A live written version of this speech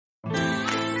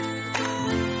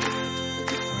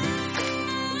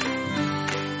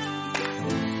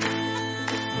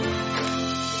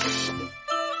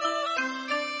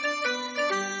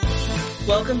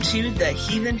Welcome to the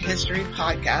Heathen History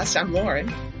podcast. I'm Lauren.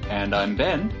 And I'm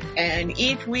Ben. And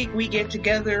each week we get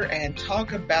together and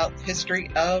talk about the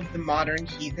history of the modern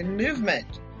heathen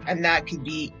movement. And that could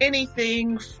be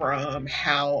anything from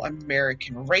how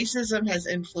American racism has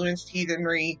influenced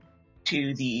heathenry,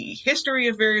 to the history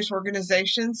of various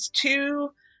organizations, to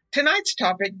tonight's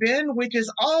topic, Ben, which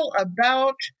is all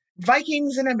about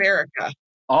Vikings in America.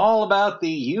 All about the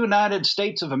United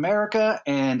States of America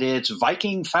and its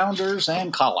Viking founders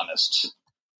and colonists,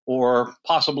 or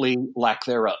possibly lack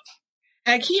thereof.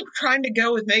 And I keep trying to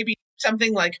go with maybe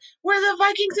something like, we're the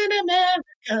Vikings in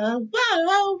America.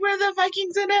 Whoa, we're the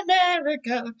Vikings in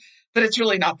America. But it's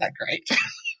really not that great.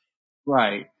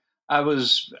 Right. I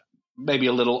was maybe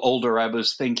a little older. I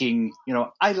was thinking,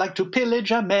 I like to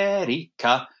pillage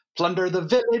America, plunder the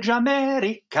village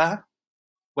America.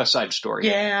 West Side Story.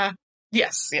 Yeah.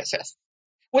 Yes.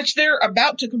 Which they're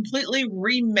about to completely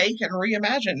remake and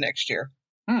reimagine next year.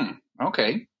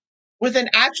 Okay. With an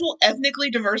actual ethnically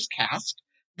diverse cast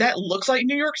that looks like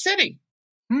New York City.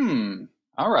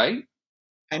 All right.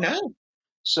 I know.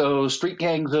 So street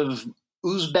gangs of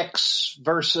Uzbeks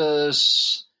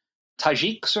versus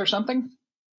Tajiks or something?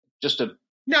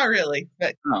 Not really,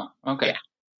 but... Oh, okay. Yeah.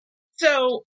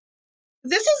 So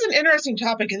this is an interesting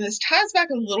topic, and this ties back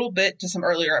a little bit to some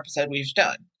earlier episode we've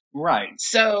done. Right.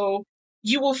 So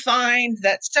you will find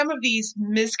that some of these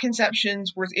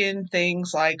misconceptions were in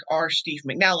things like our Steve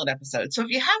McNallen episode. So if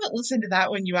you haven't listened to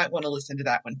that one, you might want to listen to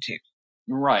that one too.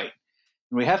 Right.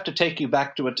 We have to take you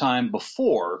back to a time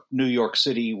before New York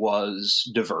City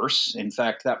was diverse. In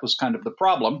fact, that was kind of the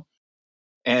problem.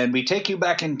 And we take you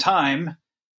back in time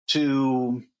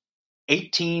to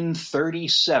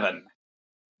 1837.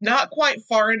 Not quite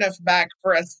far enough back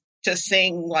for us to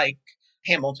sing like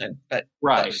Hamilton, but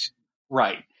right.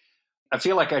 I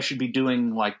feel like I should be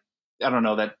doing what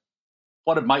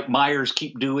did Mike Myers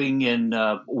keep doing in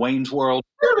Wayne's World?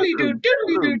 Doodly-doo.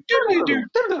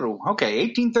 Okay,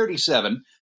 1837.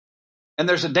 And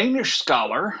there's a Danish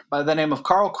scholar by the name of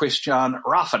Carl Christian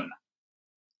Raffen.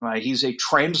 He's a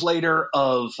translator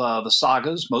of the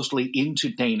sagas, mostly into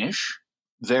Danish.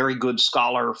 Very good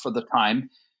scholar for the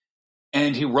time.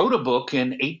 And he wrote a book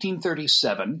in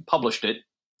 1837, published it,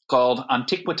 called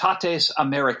Antiquitates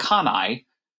Americanae,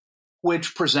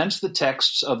 which presents the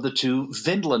texts of the two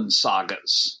Vinland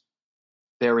sagas.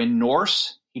 They're in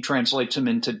Norse. He translates them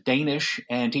into Danish,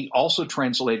 and he also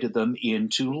translated them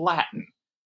into Latin,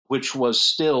 which was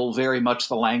still very much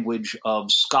the language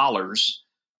of scholars.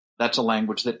 That's a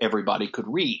language that everybody could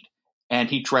read. And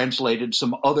he translated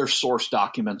some other source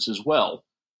documents as well.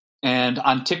 And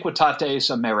Antiquitates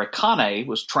Americanae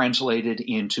was translated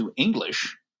into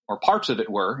English, or parts of it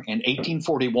were, in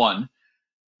 1841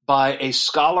 by a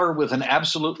scholar with an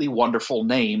absolutely wonderful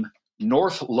name,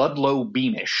 North Ludlow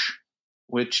Beamish,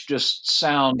 which just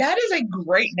sounds... That is a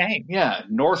great name. Yeah,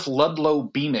 North Ludlow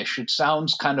Beamish. It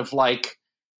sounds kind of like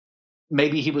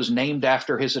maybe he was named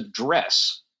after his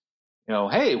address.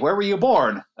 Hey, where were you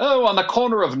born? Oh, on the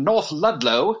corner of North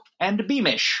Ludlow and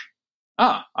Beamish.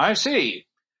 Ah, I see.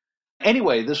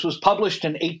 Anyway, this was published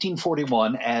in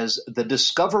 1841 as The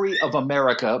Discovery of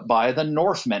America by the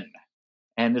Northmen,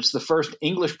 and it's the first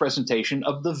English presentation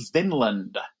of the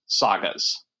Vinland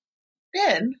sagas.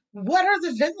 Ben, what are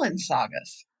the Vinland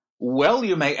sagas? Well,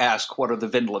 you may ask, what are the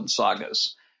Vinland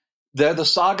sagas? They're the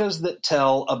sagas that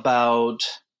tell about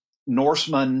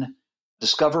Norsemen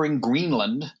discovering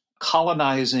Greenland,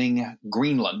 colonizing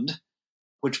Greenland,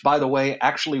 which, by the way,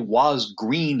 actually was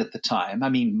green at the time. I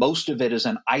mean, most of it is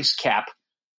an ice cap,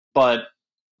 but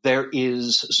there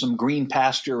is some green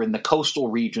pasture in the coastal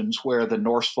regions where the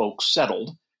Norse folks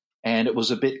settled, and it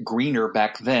was a bit greener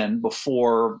back then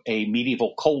before a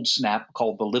medieval cold snap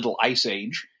called the Little Ice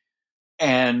Age.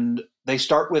 And they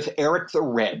start with Eric the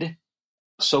Red,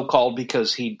 so-called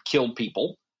because he'd killed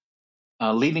people,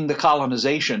 leading the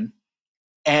colonization.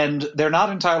 And they're not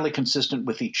entirely consistent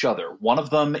with each other. One of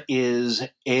them is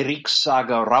Erik's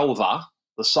Saga Rauða,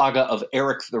 the saga of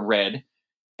Eric the Red.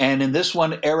 And in this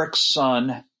one, Eric's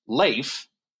son, Leif,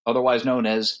 otherwise known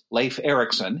as Leif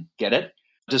Erikson, get it,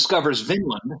 discovers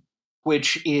Vinland,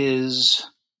 which is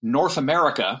North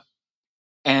America.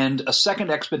 And a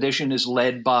second expedition is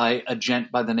led by a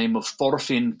gent by the name of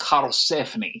Thorfinn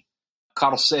Karlsefni.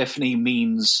 Karlsefni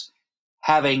means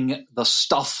having the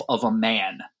stuff of a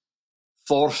man.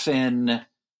 Thorfinn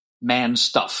man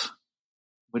stuff,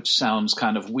 which sounds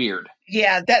kind of weird.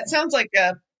 Yeah, that sounds like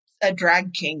a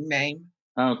drag king name.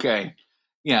 Okay.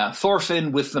 Yeah,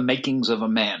 Thorfinn with the makings of a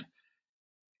man.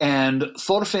 And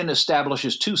Thorfinn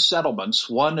establishes two settlements,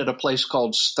 one at a place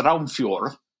called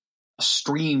Straumfjord, a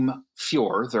stream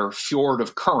fjord, or fjord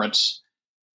of currents,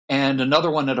 and another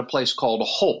one at a place called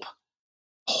Hope.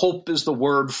 Hope is the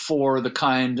word for the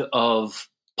kind of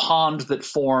pond that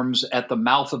forms at the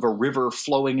mouth of a river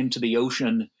flowing into the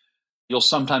ocean. You'll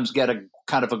sometimes get a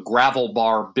kind of a gravel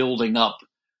bar building up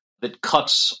that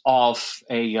cuts off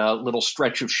a little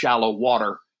stretch of shallow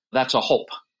water. That's a Hope.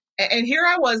 And here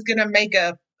I was going to make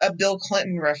a Bill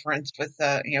Clinton reference with,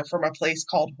 from a place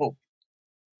called Hope.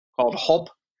 Called Hope?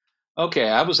 Okay,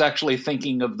 I was actually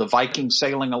thinking of the Vikings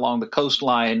sailing along the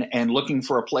coastline and looking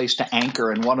for a place to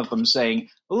anchor, and one of them saying,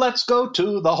 "Let's go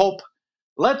to the Hope.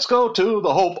 Let's go to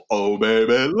the Hope. Oh,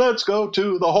 baby, let's go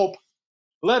to the Hope.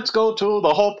 Let's go to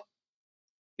the Hope."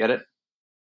 Get it?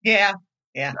 Yeah.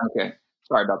 Okay,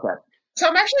 sorry about that. So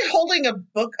I'm actually holding a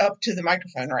book up to the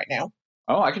microphone right now.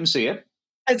 Oh, I can see it.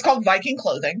 It's called Viking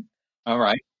Clothing. All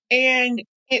right. And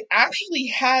it actually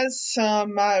has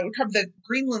some, the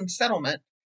Greenland settlement.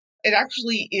 It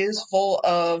actually is full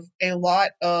of a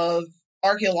lot of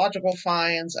archaeological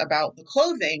finds about the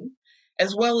clothing,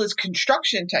 as well as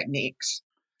construction techniques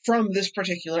from this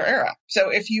particular era. So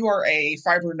if you are a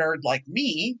fiber nerd like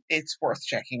me, it's worth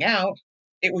checking out.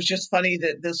 It was just funny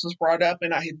that this was brought up,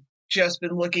 and I had just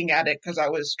been looking at it because I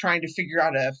was trying to figure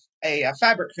out a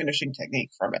fabric finishing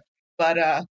technique from it.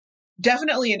 But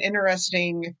definitely an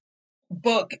interesting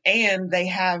book, and they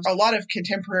have a lot of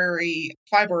contemporary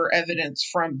fiber evidence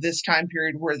from this time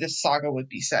period where this saga would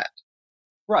be set.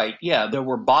 Right, yeah. There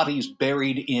were bodies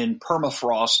buried in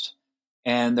permafrost,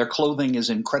 and their clothing is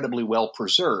incredibly well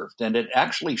preserved. And it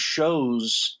actually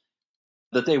shows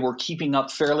that they were keeping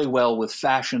up fairly well with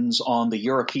fashions on the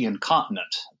European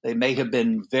continent. They may have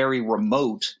been very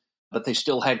remote, but they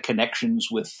still had connections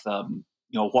with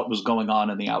what was going on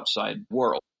in the outside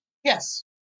world. Yes.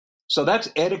 So that's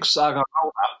Erik Saga.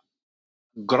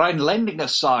 Grænlendinga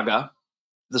Saga,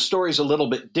 the story's a little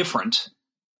bit different.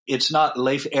 It's not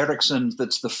Leif Erikson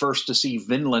that's the first to see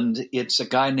Vinland. It's a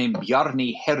guy named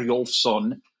Bjarni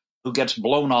Herjolfsson who gets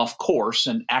blown off course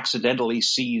and accidentally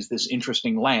sees this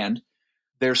interesting land.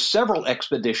 There's several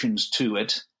expeditions to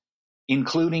it,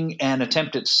 including an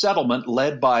attempt at settlement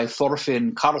led by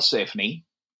Thorfinn Karlsefni,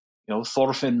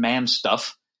 Thorfinn man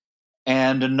stuff,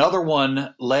 and another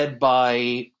one led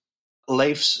by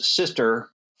Leif's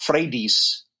sister,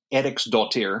 Freydis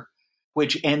Eriksdottir,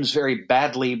 which ends very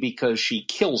badly because she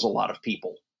kills a lot of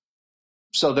people.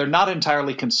 So they're not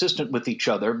entirely consistent with each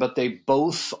other, but they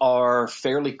both are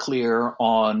fairly clear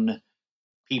on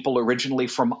people originally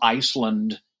from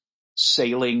Iceland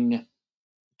sailing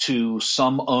to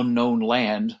some unknown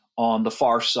land on the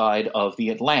far side of the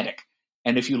Atlantic.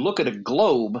 And if you look at a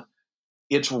globe,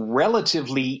 it's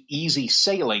relatively easy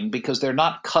sailing because they're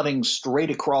not cutting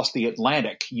straight across the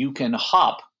Atlantic. You can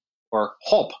hop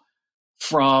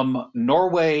from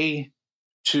Norway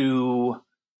to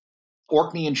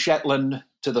Orkney and Shetland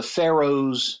to the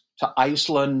Faroes to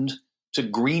Iceland to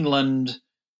Greenland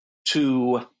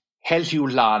to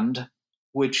Helgeland,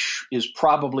 which is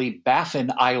probably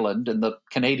Baffin Island in the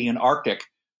Canadian Arctic,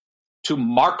 to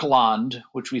Markland,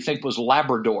 which we think was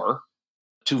Labrador,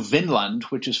 to Vinland,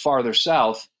 which is farther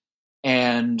south,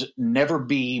 and never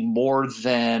be more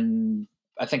than,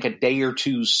 I think, a day or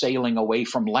two sailing away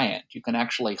from land. You can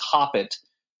actually hop it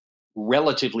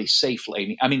relatively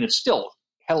safely. I mean, it's still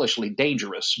hellishly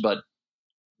dangerous, but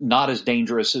not as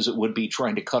dangerous as it would be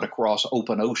trying to cut across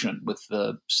open ocean with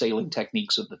the sailing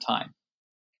techniques of the time.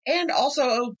 And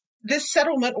also, this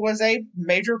settlement was a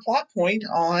major plot point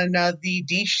on the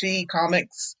DC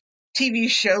Comics TV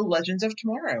show Legends of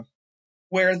Tomorrow,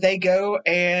 where they go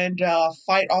and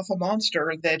fight off a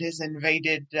monster that has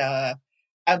invaded, I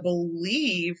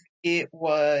believe it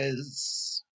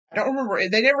was, I don't remember,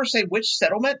 they never say which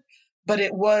settlement, but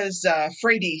it was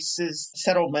Freydis'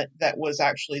 settlement that was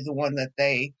actually the one that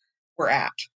they were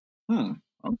at.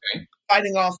 Okay.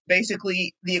 Fighting off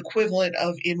basically the equivalent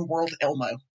of in-world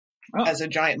Elmo as a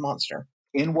giant monster.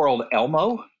 In-world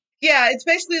Elmo? Yeah, it's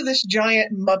basically this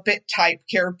giant Muppet type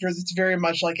character that's very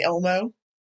much like Elmo.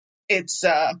 It's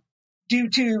due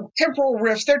to temporal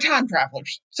rifts. They're time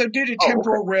travelers. So due to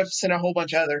temporal rifts and a whole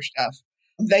bunch of other stuff,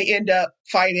 they end up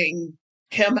fighting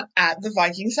him at the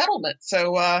Viking settlement.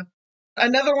 So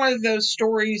another one of those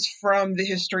stories from the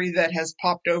history that has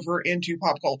popped over into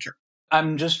pop culture.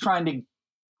 I'm just trying to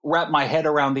wrap my head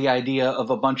around the idea of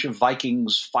a bunch of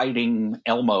Vikings fighting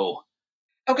Elmo.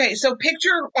 Okay, so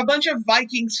picture a bunch of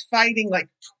Vikings fighting like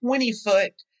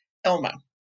 20-foot Elmo.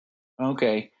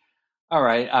 Okay. All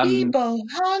right. Bebo,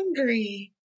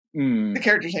 hungry. The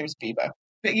character's name is Bebo.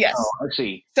 But yes. Oh, I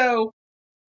see. So,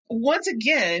 once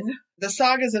again, the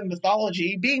sagas and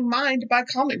mythology being mined by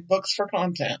comic books for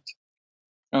content.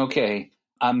 Okay.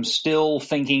 I'm still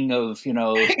thinking of,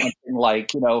 something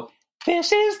like,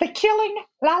 This is the killing,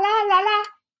 la la la la,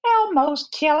 Elmo's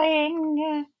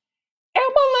killing.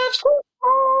 Elmo loves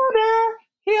water,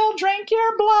 he'll drink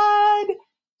your blood.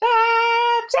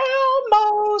 That's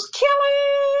Elmo's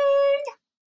killing.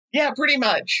 Yeah, pretty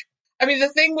much. I mean, the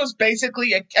thing was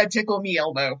basically a Tickle Me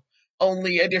Elmo,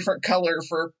 only a different color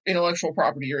for intellectual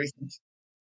property reasons.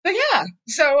 But yeah,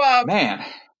 Man,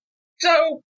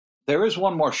 so there is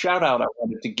one more shout out I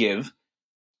wanted to give.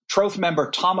 Troth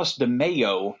member Thomas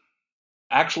DeMayo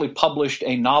actually published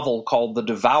a novel called The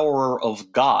Devourer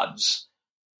of Gods,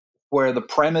 where the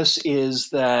premise is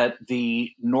that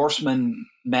the Norsemen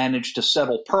managed to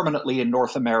settle permanently in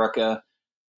North America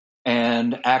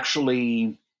and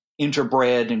actually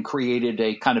interbred and created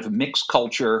a kind of mixed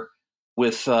culture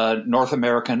with North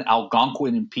American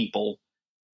Algonquin people.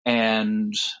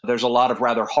 And there's a lot of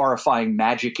rather horrifying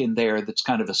magic in there that's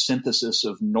kind of a synthesis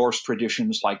of Norse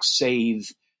traditions like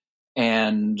Save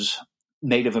and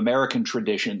Native American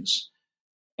traditions.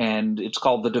 And it's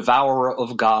called The Devourer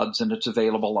of Gods, and it's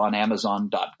available on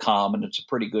Amazon.com, and it's a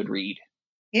pretty good read.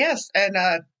 yes, and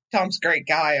Tom's a great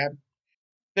guy. I've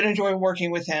been enjoying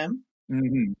working with him.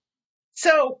 Mm-hmm.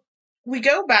 So we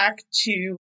go back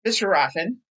to Mr.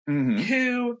 Ruffin, Mm-hmm.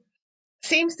 who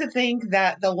seems to think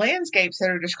that the landscapes that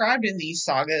are described in these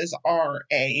sagas are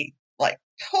a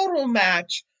total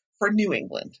match for New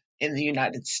England in the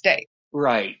United States.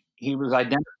 Right. He was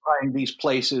identifying these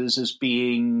places as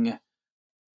being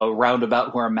around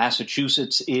about where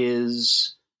Massachusetts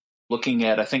is, looking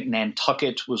at, I think,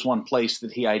 Nantucket was one place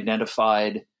that he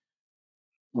identified.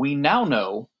 We now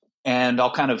know, and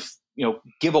I'll kind of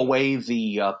give away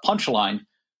the punchline,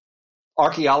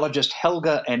 archaeologist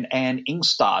Helga and Ann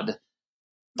Ingstad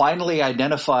finally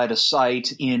identified a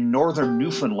site in northern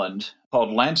Newfoundland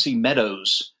called Lancey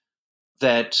Meadows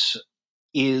that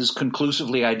is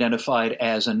conclusively identified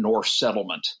as a Norse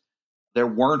settlement. There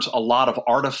weren't a lot of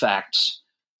artifacts,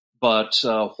 but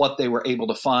what they were able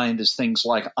to find is things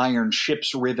like iron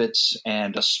ship's rivets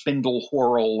and a spindle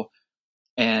whorl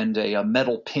and a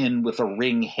metal pin with a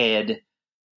ring head.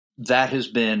 That has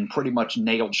been pretty much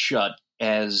nailed shut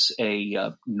as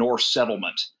a Norse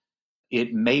settlement.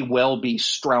 It may well be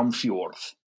Straumfjord.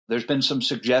 There's been some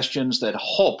suggestions that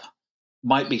Hope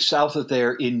might be south of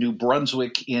there in New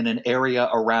Brunswick in an area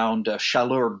around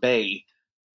Chaleur Bay,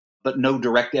 but no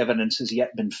direct evidence has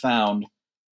yet been found.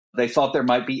 They thought there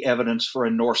might be evidence for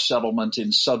a Norse settlement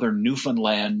in southern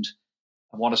Newfoundland.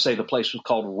 I want to say the place was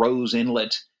called Rose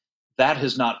Inlet. That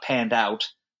has not panned out,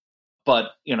 but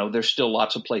there's still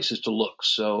lots of places to look.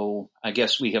 So I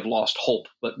guess we have lost hope,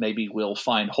 but maybe we'll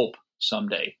find hope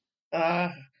someday.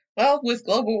 Well, with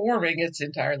global warming, it's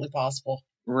entirely possible.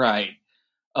 Right.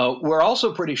 We're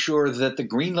also pretty sure that the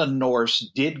Greenland Norse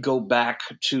did go back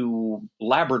to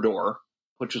Labrador,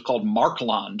 which is called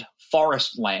Markland,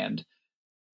 forest land,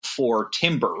 for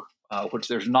timber, which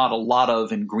there's not a lot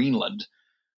of in Greenland.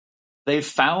 They've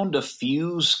found a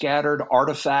few scattered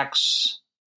artifacts,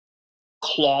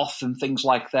 cloth and things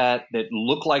like that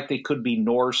look like they could be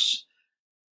Norse.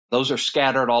 Those are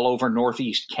scattered all over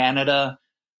northeast Canada.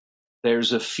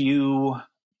 There's a few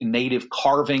native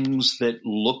carvings that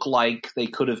look like they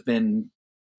could have been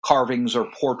carvings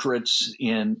or portraits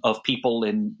of people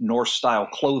in Norse-style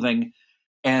clothing.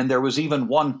 And there was even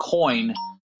one coin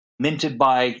minted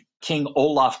by King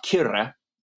Olaf Kyrre,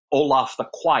 Olaf the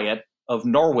Quiet of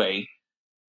Norway.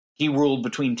 He ruled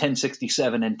between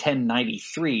 1067 and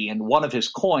 1093, and one of his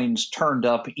coins turned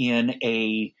up in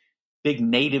a big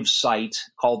native site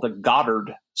called the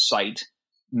Goddard site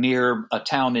near a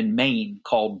town in Maine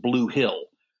called Blue Hill.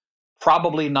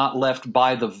 Probably not left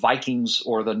by the Vikings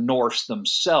or the Norse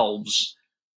themselves.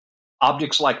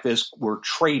 Objects like this were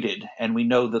traded, and we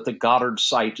know that the Goddard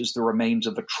site is the remains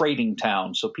of a trading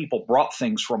town, so people brought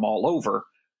things from all over.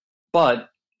 But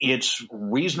it's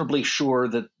reasonably sure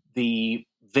that the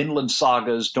Vinland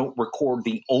sagas don't record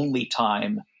the only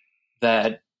time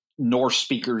that Norse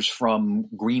speakers from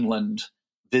Greenland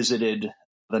visited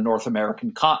the North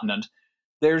American continent.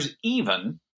 There's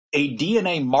even a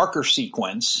DNA marker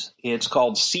sequence, it's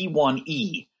called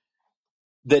C1E,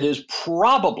 that is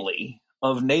probably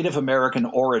of Native American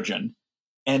origin,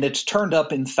 and it's turned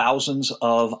up in thousands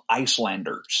of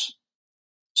Icelanders.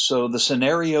 So the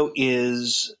scenario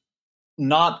is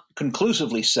not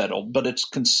conclusively settled, but it's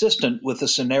consistent with a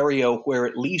scenario where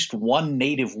at least one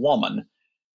native woman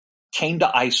came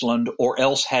to Iceland or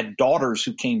else had daughters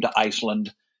who came to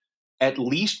Iceland at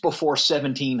least before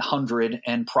 1700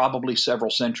 and probably several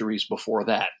centuries before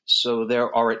that. So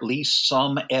there are at least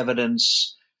some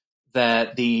evidence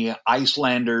that the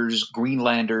Icelanders,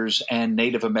 Greenlanders, and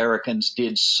Native Americans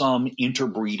did some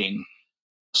interbreeding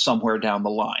somewhere down the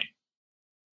line.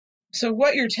 So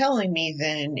what you're telling me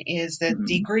then is that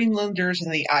the Mhm. Greenlanders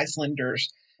and the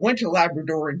Icelanders went to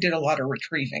Labrador and did a lot of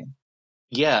retrieving.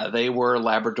 Yeah, they were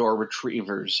Labrador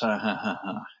retrievers.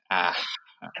 Ah,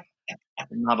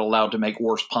 I'm not allowed to make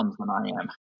worse puns than I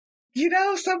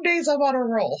am. Some days I'm on a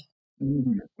roll.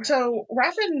 Mhm. So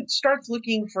Raffin starts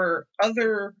looking for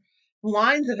other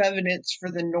lines of evidence for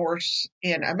the Norse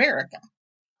in America.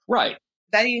 Right.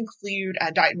 They include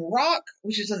Dighton Rock,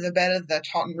 which is in the bed of the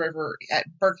Taunton River at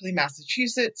Berkeley,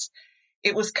 Massachusetts.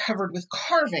 It was covered with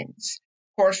carvings.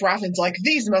 Of course, Raffin's like,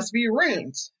 these must be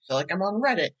runes. I feel like I'm on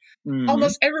Reddit. Hmm.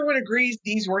 Almost everyone agrees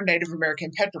these were Native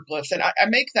American petroglyphs, and I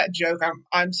make that joke.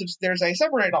 There's a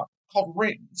subreddit called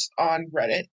Runes on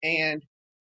Reddit, and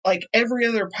like every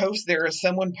other post, there is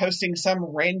someone posting some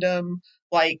random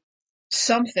like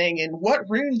something, and what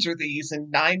runes are these?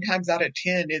 And 9 times out of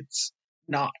 10, it's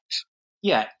not.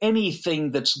 Yeah,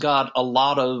 anything that's got a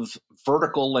lot of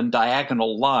vertical and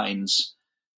diagonal lines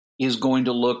is going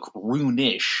to look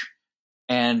runish.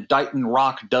 And Dighton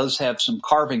Rock does have some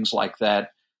carvings like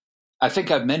that. I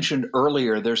think I've mentioned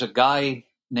earlier, there's a guy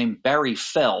named Barry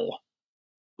Fell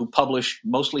who published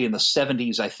mostly in the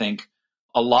 70s, I think,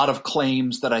 a lot of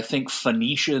claims that I think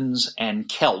Phoenicians and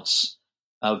Celts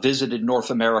visited North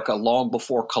America long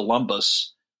before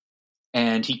Columbus.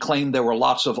 And he claimed there were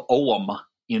lots of Ogham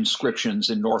inscriptions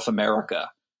in North America.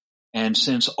 And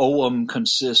since Ogham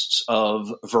consists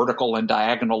of vertical and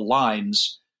diagonal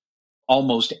lines,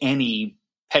 almost any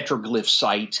petroglyph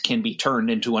site can be turned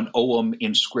into an Ogham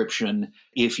inscription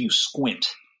if you squint,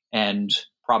 and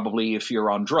probably if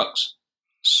you're on drugs.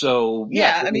 So, yeah, Yeah,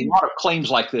 I there's a mean, lot of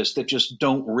claims like this that just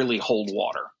don't really hold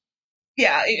water.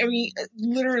 yeah, I mean,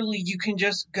 literally, you can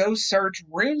just go search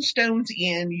runestones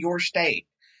in your state.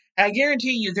 And I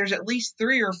guarantee you, there's at least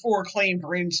 3 or 4 claimed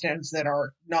runestones that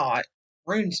are not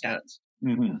runestones.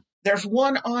 Hmm. There's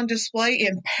one on display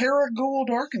in Paragould,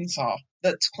 Arkansas,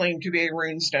 that's claimed to be a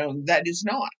runestone that is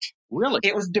not. Really?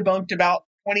 It was debunked about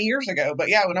 20 years ago, but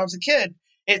yeah, when I was a kid,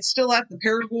 it's still at the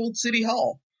Paragould City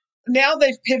Hall. Now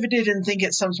they've pivoted and think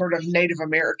it's some sort of Native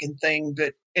American thing,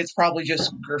 but it's probably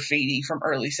just graffiti from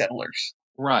early settlers.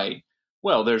 Right.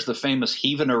 Well, there's the famous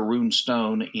Heathen rune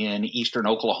stone in eastern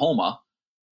Oklahoma.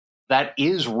 That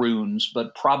is runes,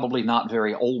 but probably not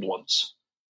very old ones.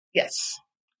 Yes.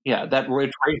 Yeah, that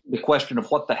raises the question of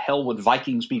what the hell would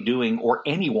Vikings be doing or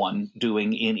anyone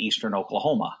doing in eastern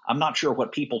Oklahoma? I'm not sure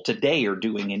what people today are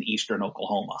doing in eastern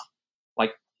Oklahoma.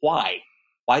 Like, why?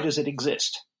 Why does it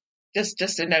exist?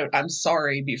 Just a note. I'm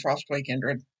sorry, Bifrostway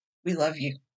Kindred. We love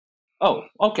you. Oh,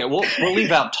 okay. Well, we'll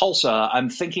leave out Tulsa. I'm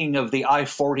thinking of the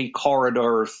I-40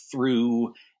 corridor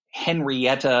through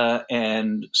Henrietta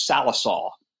and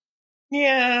Salisaw.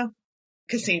 Yeah,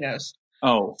 casinos.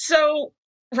 Oh, So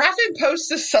Raffin posts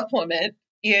a supplement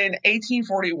in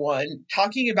 1841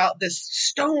 talking about this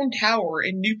stone tower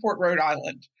in Newport, Rhode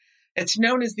Island. It's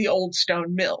known as the Old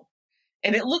Stone Mill.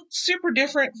 And it looked super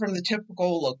different from the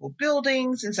typical local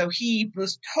buildings, and so he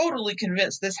was totally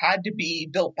convinced this had to be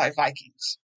built by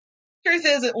Vikings. Truth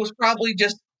is, it was probably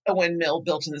just a windmill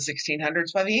built in the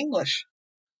 1600s by the English.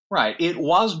 right. It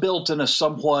was built in a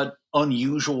somewhat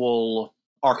unusual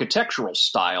architectural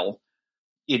style.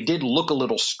 It did look a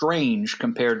little strange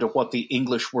compared to what the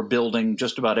English were building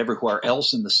just about everywhere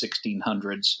else in the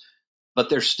 1600s. But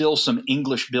there's still some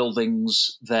English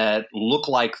buildings that look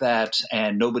like that,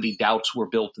 and nobody doubts were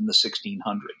built in the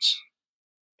 1600s.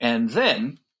 And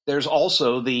then there's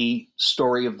also the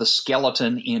story of the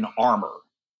skeleton in armor.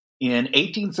 In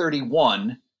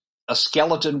 1831, a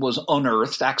skeleton was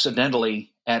unearthed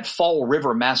accidentally at Fall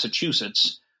River,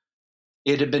 Massachusetts.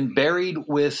 It had been buried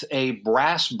with a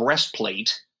brass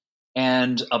breastplate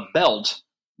and a belt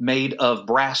made of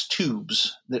brass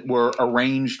tubes that were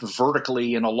arranged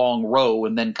vertically in a long row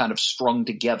and then kind of strung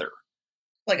together.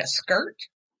 Like a skirt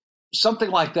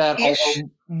Something like that, ish.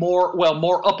 although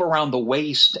more up around the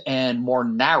waist and more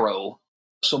narrow,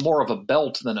 so more of a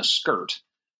belt than a skirt.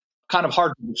 Kind of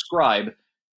hard to describe,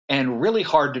 and really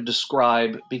hard to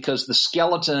describe because the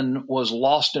skeleton was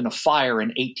lost in a fire in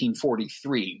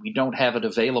 1843. We don't have it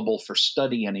available for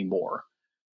study anymore.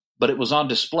 But it was on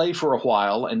display for a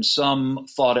while, and some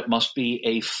thought it must be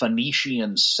a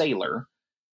Phoenician sailor,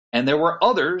 and there were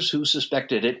others who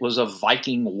suspected it was a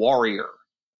Viking warrior,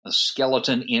 a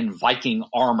skeleton in Viking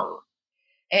armor.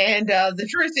 And the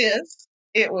truth is,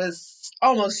 it was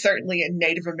almost certainly a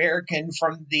Native American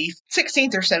from the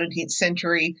 16th or 17th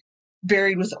century,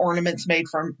 buried with ornaments made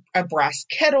from a brass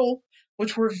kettle,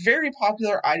 which were very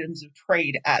popular items of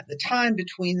trade at the time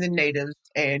between the natives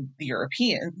and the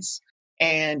Europeans.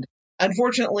 And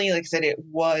unfortunately, like I said, it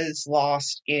was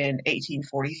lost in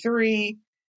 1843.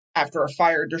 after a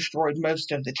fire destroyed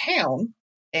most of the town.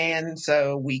 And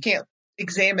so we can't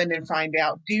examine and find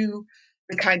out, do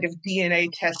the kind of DNA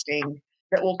testing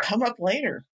that will come up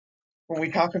later when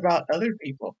we talk about other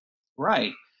people.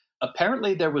 Right.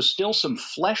 Apparently, there was still some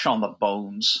flesh on the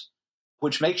bones,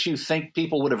 which makes you think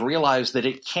people would have realized that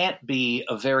it can't be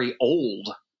a very old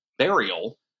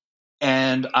burial.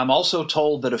 And I'm also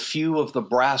told that a few of the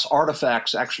brass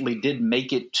artifacts actually did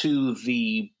make it to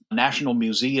the National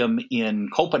Museum in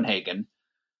Copenhagen.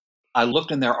 I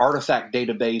looked in their artifact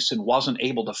database and wasn't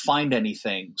able to find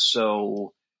anything.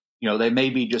 So, they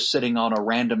may be just sitting on a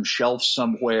random shelf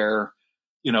somewhere,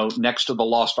 next to the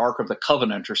Lost Ark of the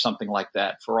Covenant or something like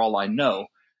that, for all I know.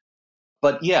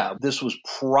 But yeah, this was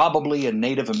probably a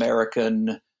Native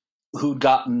American who'd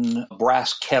gotten a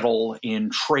brass kettle in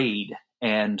trade,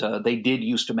 and they did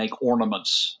used to make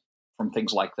ornaments from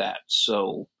things like that.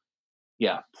 So,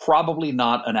 yeah, probably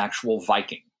not an actual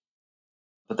Viking.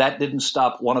 But that didn't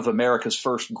stop one of America's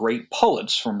first great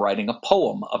poets from writing a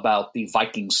poem about the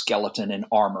Viking skeleton in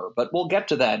armor. But we'll get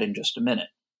to that in just a minute.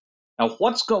 Now,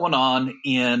 what's going on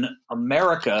in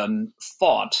American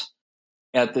thought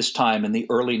at this time in the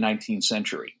early 19th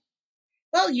century?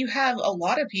 Well, you have a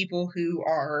lot of people who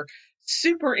are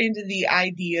super into the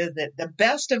idea that the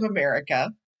best of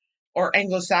America, or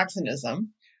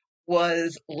Anglo-Saxonism,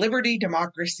 was liberty,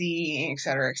 democracy, et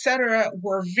cetera,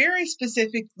 were very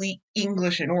specifically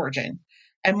English in origin,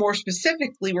 and more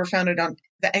specifically were founded on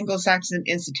the Anglo-Saxon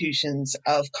institutions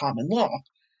of common law.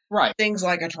 Right. Things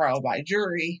like a trial by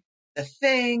jury, the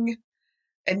thing,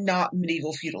 and not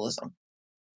medieval feudalism.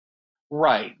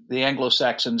 Right. The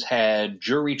Anglo-Saxons had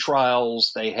jury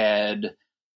trials, they had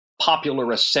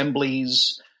popular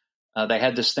assemblies, they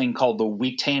had this thing called the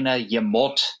Witena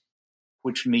Yemot,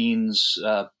 which means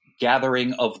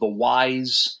gathering of the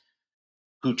wise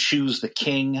who choose the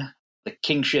king. The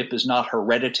kingship is not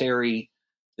hereditary.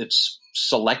 It's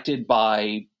selected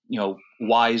by,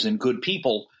 wise and good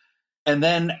people. And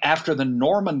then after the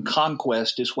Norman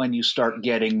conquest is when you start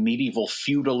getting medieval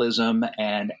feudalism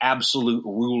and absolute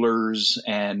rulers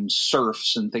and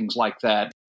serfs and things like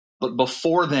that. But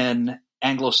before then,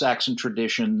 Anglo-Saxon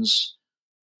traditions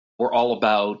were all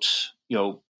about,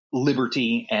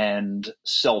 liberty and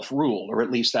self-rule, or at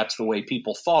least that's the way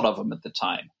people thought of them at the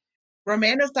time.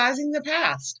 Romanticizing the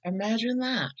past. Imagine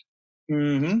that.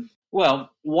 Mm-hmm.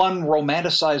 Well, one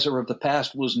romanticizer of the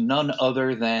past was none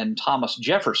other than Thomas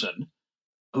Jefferson,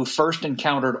 who first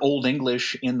encountered Old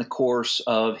English in the course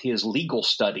of his legal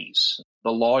studies.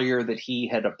 The lawyer that he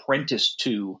had apprenticed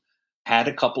to had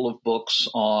a couple of books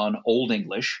on Old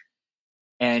English,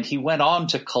 and he went on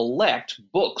to collect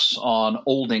books on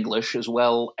Old English as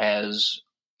well as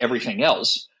everything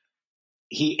else.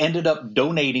 He ended up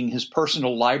donating his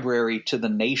personal library to the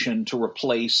nation to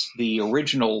replace the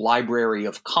original Library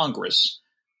of Congress,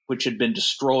 which had been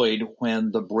destroyed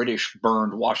when the British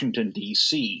burned Washington,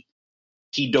 D.C.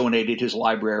 He donated his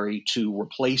library to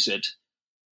replace it.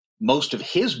 Most of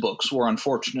his books were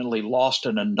unfortunately lost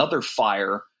in another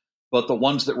fire, but the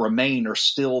ones that remain are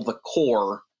still the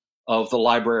core of the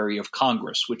Library of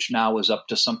Congress, which now is up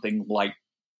to something like,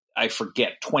 I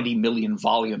forget, 20 million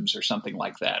volumes or something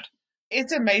like that.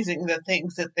 It's amazing the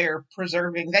things that they're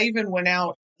preserving. They even went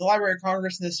out, the Library of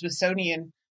Congress and the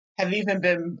Smithsonian have even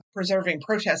been preserving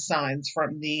protest signs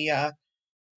from the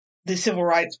civil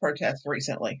rights protests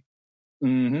recently.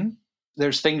 Mm-hmm.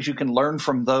 There's things you can learn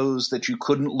from those that you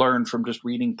couldn't learn from just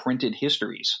reading printed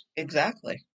histories.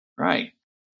 Exactly. Right.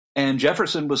 And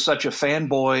Jefferson was such a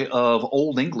fanboy of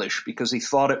Old English because he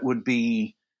thought it would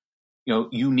be,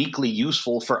 uniquely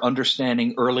useful for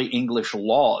understanding early English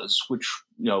laws, which,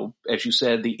 as you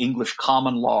said, the English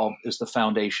common law is the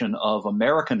foundation of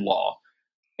American law.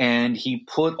 And he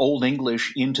put Old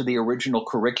English into the original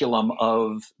curriculum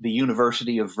of the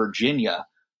University of Virginia,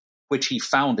 which he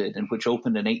founded and which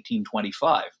opened in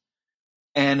 1825.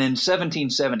 And in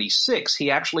 1776,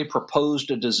 he actually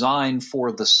proposed a design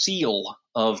for the seal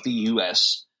of the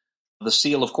U.S. The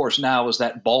seal, of course, now is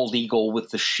that bald eagle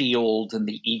with the shield and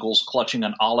the eagles clutching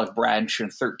an olive branch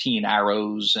and 13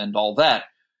 arrows and all that.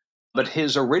 But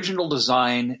his original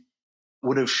design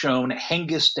would have shown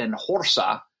Hengist and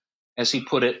Horsa, as he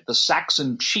put it, the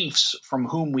Saxon chiefs from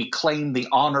whom we claim the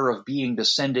honor of being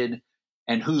descended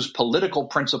and whose political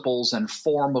principles and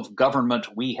form of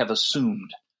government we have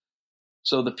assumed.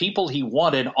 So the people he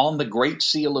wanted on the Great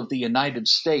Seal of the United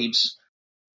States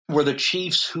were the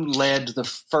chiefs who led the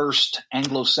first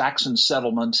Anglo-Saxon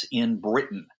settlement in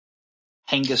Britain,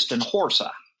 Hengist and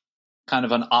Horsa. Kind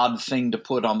of an odd thing to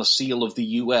put on the seal of the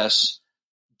U.S.,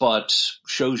 but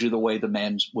shows you the way the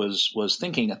man was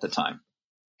thinking at the time.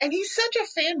 And he's such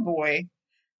a fanboy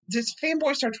this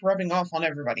fanboy starts rubbing off on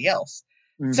everybody else.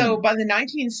 So Mm-hmm. by the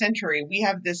 19th century, we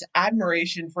have this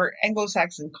admiration for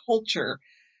Anglo-Saxon culture.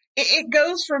 It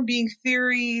goes from being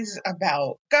theories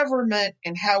about government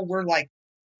and how we're like,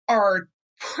 our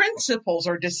principles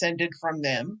are descended from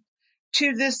them,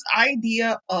 to this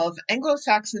idea of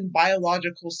Anglo-Saxon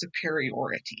biological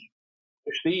superiority.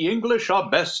 If the English are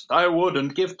best, I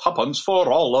wouldn't give tuppence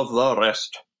for all of the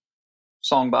rest.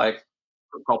 Song by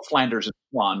called Flanders and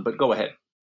Swan, but go ahead.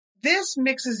 This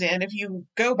mixes in, if you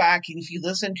go back and if you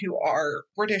listen to our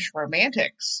British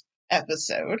Romantics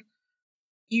episode,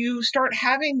 you start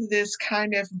having this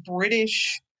kind of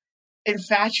British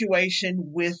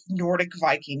infatuation with Nordic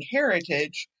Viking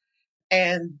heritage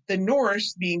and the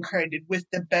Norse being credited with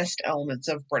the best elements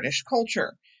of British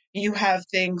culture. You have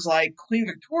things like Queen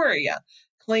Victoria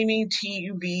claiming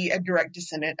to be a direct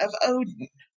descendant of Odin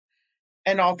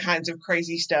and all kinds of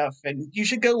crazy stuff. And you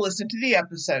should go listen to the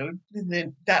episode, and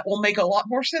then that will make a lot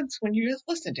more sense when you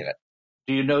listen to it.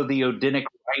 Do you know the Odinic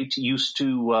rite used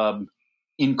to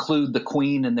include the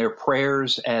queen in their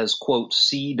prayers as, quote,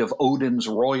 seed of Odin's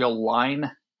royal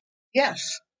line?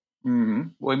 Yes. Mm-hmm.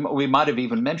 We might have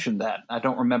even mentioned that. I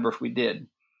don't remember if we did.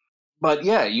 But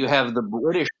yeah, you have the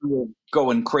British who are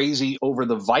going crazy over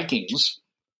the Vikings.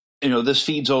 This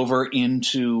feeds over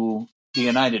into the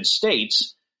United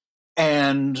States.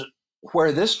 And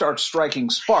where this starts striking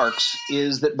sparks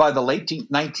is that by the late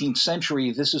 19th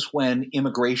century, this is when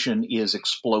immigration is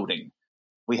exploding.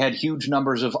 We had huge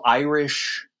numbers of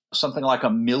Irish, something like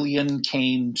 1 million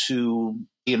came to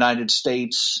the United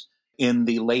States in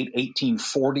the late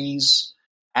 1840s.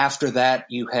 After that,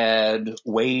 you had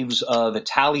waves of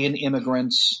Italian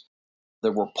immigrants.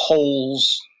 There were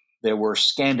Poles, there were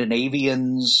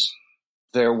Scandinavians,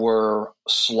 there were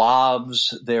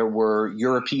Slavs, there were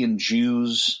European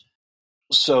Jews.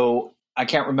 So I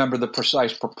can't remember the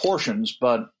precise proportions,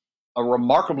 but a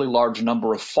remarkably large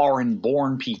number of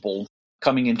foreign-born people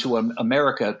coming into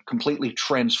America, completely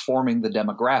transforming the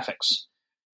demographics.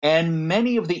 And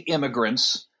many of the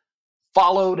immigrants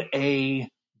followed a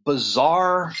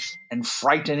bizarre and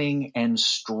frightening and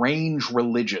strange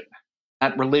religion.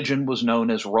 That religion was known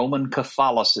as Roman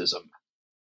Catholicism.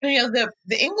 The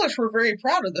English were very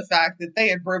proud of the fact that they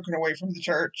had broken away from the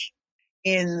church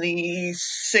in the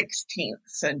 16th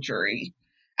century.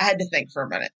 I had to think for a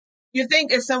minute. You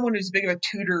think as someone who's big of a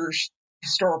Tudor's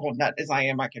historical nut as I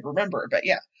am, I can remember, but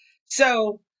yeah.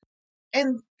 So,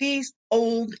 and these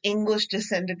old English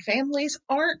descended families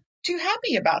aren't too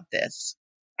happy about this.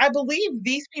 I believe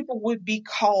these people would be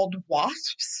called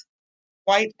WASPs,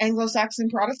 white Anglo-Saxon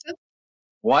Protestants.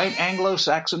 White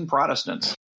Anglo-Saxon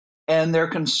Protestants. And they're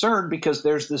concerned because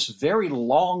there's this very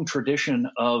long tradition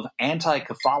of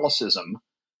anti-Catholicism.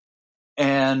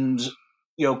 And,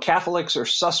 Catholics are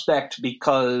suspect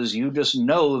because you just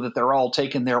know that they're all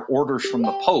taking their orders from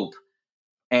the Pope.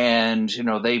 And,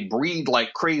 they breed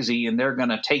like crazy and they're going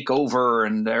to take over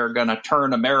and they're going to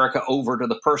turn America over to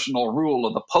the personal rule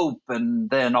of the Pope. And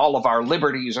then all of our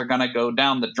liberties are going to go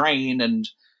down the drain. And,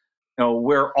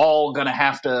 we're all going to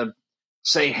have to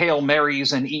say Hail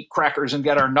Marys and eat crackers and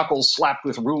get our knuckles slapped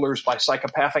with rulers by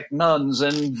psychopathic nuns.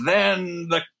 And then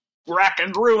the rack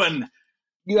and ruin.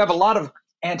 You have a lot of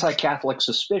anti-Catholic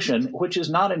suspicion, which is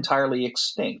not entirely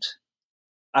extinct.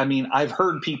 I mean, I've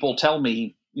heard people tell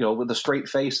me, with a straight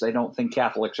face, they don't think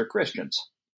Catholics are Christians.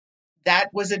 That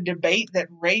was a debate that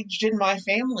raged in my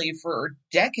family for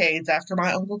decades after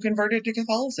my uncle converted to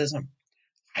Catholicism.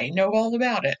 I know all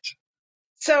about it.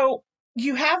 So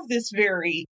you have this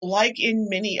very, like in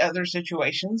many other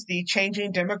situations, the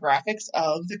changing demographics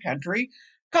of the country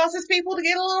causes people to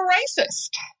get a little racist.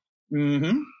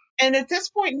 Mm-hmm. And at this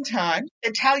point in time,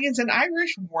 Italians and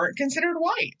Irish weren't considered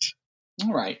white.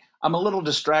 All right. I'm a little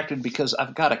distracted because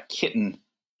I've got a kitten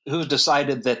who's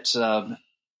decided that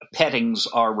pettings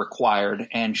are required,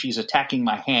 and she's attacking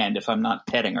my hand if I'm not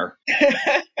petting her.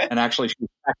 And actually, she's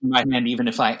attacking my hand even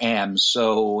if I am.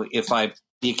 So if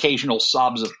the occasional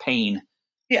sobs of pain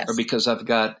Yes. are because I've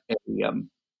got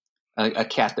a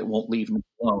cat that won't leave me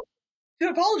alone. To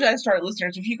apologize to our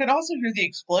listeners, if you can also hear the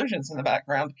explosions in the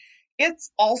background,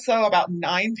 it's also about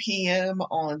 9 p.m.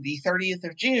 on the 30th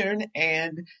of June,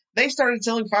 and they started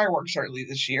selling fireworks early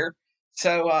this year.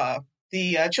 So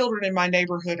the children in my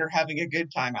neighborhood are having a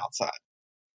good time outside.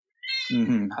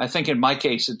 Mm-hmm. I think in my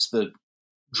case, it's the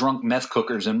drunk meth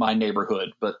cookers in my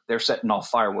neighborhood, but they're setting off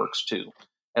fireworks too.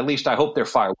 At least I hope they're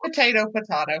fireworks. Potato,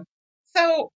 potato.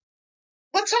 So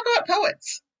let's talk about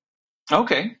poets.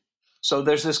 Okay. So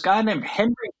there's this guy named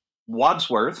Henry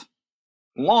Wadsworth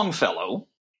Longfellow.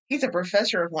 He's a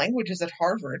professor of languages at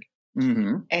Harvard.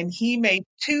 Mm-hmm. And he made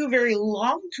two very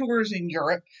long tours in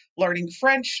Europe, learning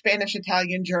French, Spanish,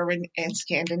 Italian, German, and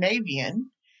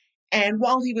Scandinavian. And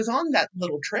while he was on that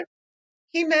little trip,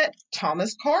 he met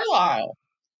Thomas Carlyle.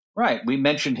 Right. We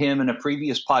mentioned him in a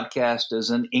previous podcast as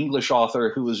an English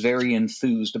author who was very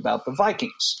enthused about the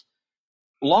Vikings.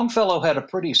 Longfellow had a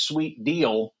pretty sweet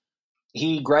deal.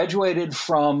 He graduated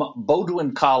from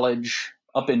Bowdoin College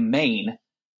up in Maine,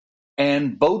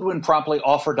 and Bowdoin promptly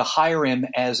offered to hire him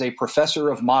as a professor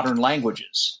of modern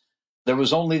languages. There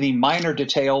was only the minor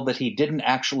detail that he didn't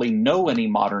actually know any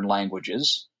modern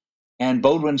languages, and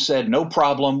Bowdoin said, "No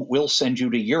problem, we'll send you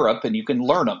to Europe and you can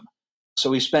learn them."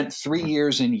 So he spent 3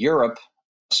 years in Europe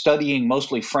studying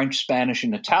mostly French, Spanish,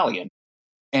 and Italian.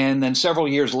 And then several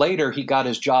years later, he got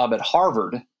his job at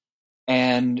Harvard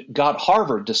and got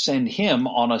Harvard to send him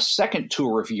on a second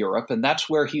tour of Europe. And that's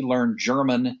where he learned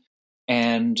German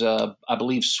and I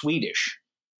believe Swedish.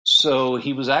 So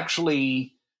he was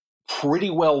actually pretty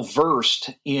well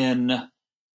versed in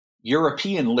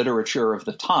European literature of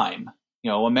the time.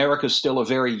 You know, America's still a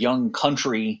very young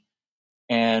country,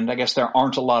 and I guess there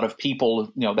aren't a lot of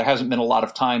people, there hasn't been a lot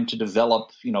of time to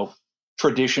develop,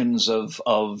 traditions of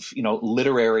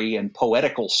literary and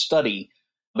poetical study.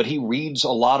 But he reads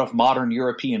a lot of modern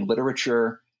European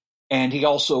literature, and he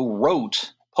also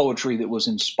wrote poetry that was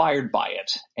inspired by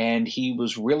it. And he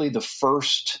was really the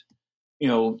first,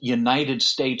 United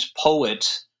States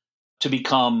poet to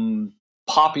become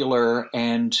popular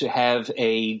and to have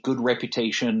a good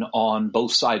reputation on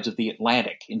both sides of the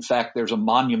Atlantic. In fact, there's a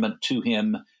monument to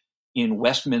him in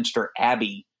Westminster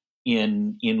Abbey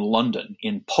in London,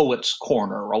 in Poets'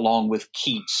 Corner, along with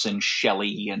Keats and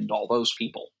Shelley and all those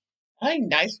people. Hey,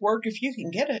 nice work if you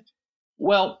can get it.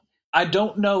 Well, I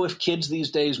don't know if kids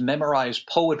these days memorize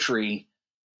poetry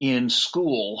in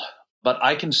school, but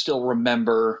I can still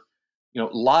remember,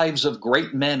 lives of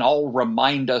great men all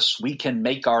remind us we can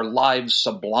make our lives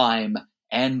sublime,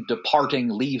 and departing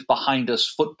leave behind us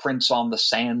footprints on the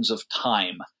sands of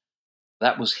time.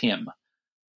 That was him.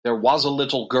 There was a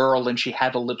little girl, and she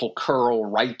had a little curl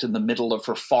right in the middle of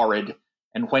her forehead,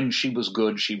 and when she was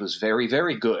good, she was very,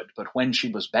 very good, but when she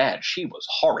was bad, she was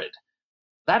horrid.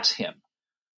 That's him.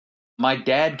 My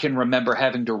dad can remember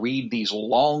having to read these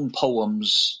long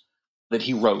poems that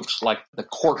he wrote, like The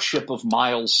Courtship of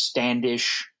Miles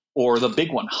Standish, or the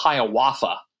big one,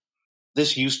 Hiawatha.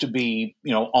 This used to be,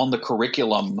 on the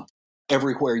curriculum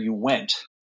everywhere you went.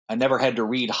 I never had to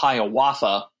read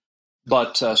Hiawatha,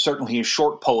 but certainly his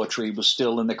short poetry was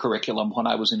still in the curriculum when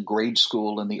I was in grade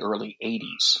school in the early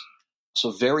 80s.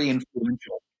 So very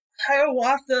influential.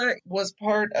 Hiawatha was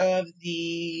part of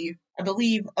the, I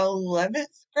believe,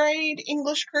 11th grade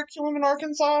English curriculum in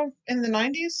Arkansas in the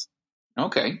 90s.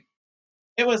 Okay.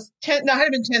 It was 10, no, it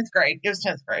had been 10th grade. It was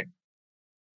 10th grade.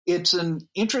 It's an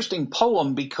interesting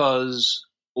poem because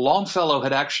Longfellow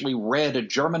had actually read a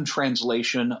German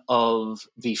translation of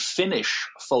the Finnish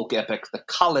folk epic, the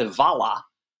Kalevala,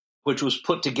 which was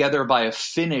put together by a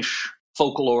Finnish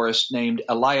folklorist named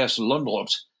Elias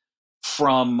Lundlot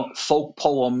from folk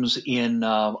poems in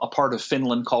a part of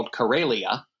Finland called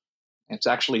Karelia. It's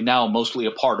actually now mostly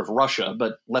a part of Russia,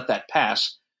 but let that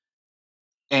pass.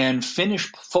 And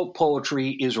Finnish folk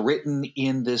poetry is written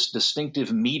in this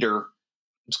distinctive meter.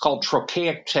 It's called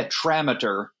trochaic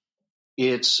tetrameter.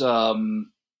 It's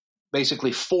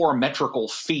basically 4 metrical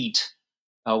feet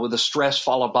with a stress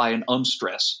followed by an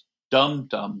unstress. Dum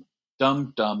dum,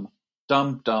 dum dum,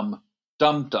 dum dum,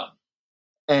 dum dum.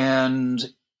 And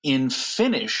in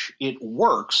Finnish, it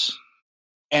works.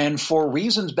 And for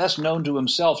reasons best known to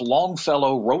himself,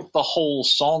 Longfellow wrote the whole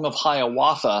Song of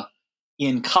Hiawatha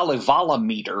in Kalevala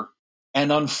meter.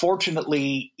 And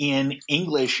unfortunately, in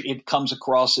English, it comes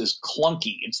across as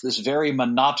clunky. It's this very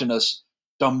monotonous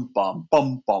dum bum,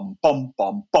 bum bum, bum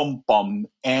bum, bum bum.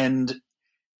 And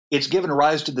it's given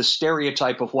rise to the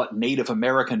stereotype of what Native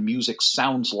American music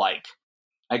sounds like.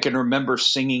 I can remember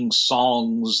singing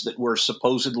songs that were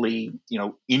supposedly,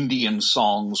 Indian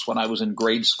songs when I was in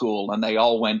grade school, and they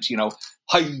all went,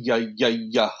 hi-ya,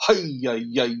 ya-ya, hi-ya,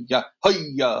 ya-ya,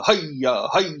 hi-ya, hi-ya,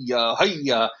 hi-ya,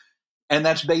 hi-ya. And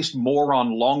that's based more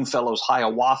on Longfellow's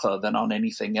Hiawatha than on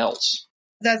anything else.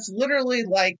 That's literally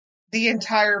like the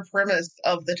entire premise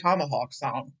of the Tomahawk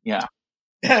song. Yeah.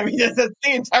 I mean, that's the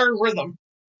entire rhythm.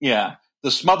 Yeah.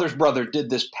 The Smothers Brother did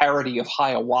this parody of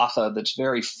Hiawatha that's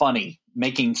very funny,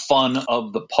 making fun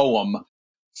of the poem.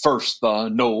 First the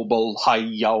noble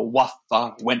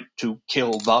Hiawatha went to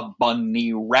kill the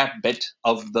bunny rabbit.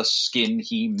 Of the skin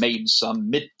he made some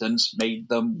mittens, made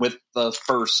them with the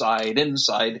fur side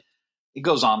inside. It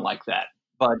goes on like that.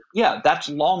 But yeah, that's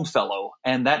Longfellow,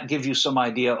 and that gives you some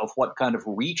idea of what kind of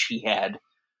reach he had.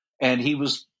 And he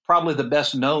was probably the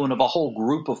best known of a whole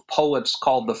group of poets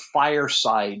called the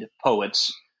fireside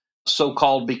poets, so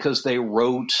called because they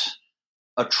wrote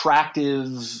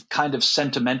attractive, kind of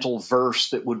sentimental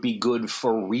verse that would be good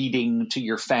for reading to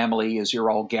your family as you're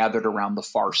all gathered around the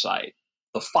fireside.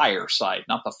 The fireside,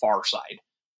 not the far side.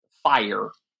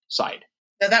 Fireside.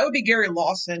 Now, that would be Gary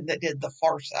Lawson that did The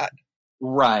Far Side.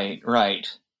 Right, right.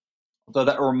 Though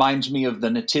that reminds me of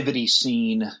the nativity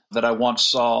scene that I once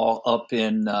saw up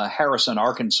in Harrison,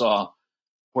 Arkansas,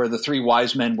 where the three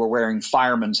wise men were wearing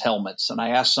firemen's helmets. And I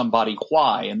asked somebody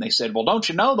why, and they said, well, don't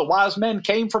you know the wise men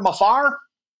came from afar?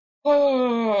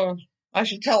 Oh, I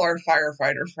should tell our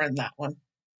firefighter friend that one.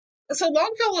 So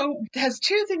Longfellow has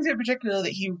two things in particular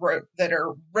that he wrote that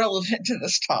are relevant to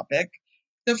this topic.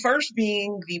 The first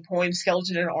being the poem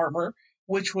Skeleton in Armor,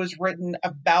 which was written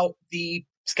about the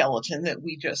skeleton that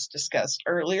we just discussed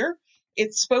earlier.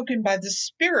 It's spoken by the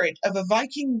spirit of a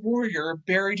Viking warrior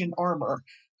buried in armor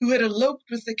who had eloped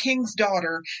with the king's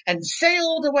daughter and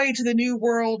sailed away to the New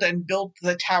World and built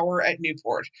the tower at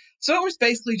Newport. So it was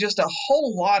basically just a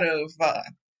whole lot of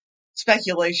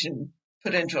speculation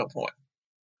put into a poem.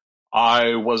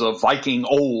 I was a Viking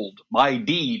old, my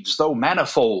deeds, though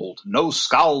manifold, no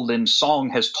skald in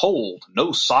song has told,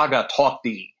 no saga taught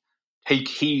thee. Take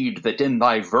heed that in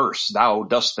thy verse thou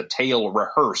dost the tale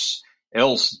rehearse,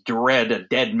 else dread a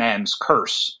dead man's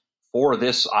curse. For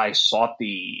this I sought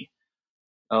thee.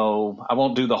 Oh, I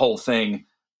won't do the whole thing.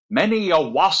 Many a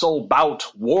wassail bout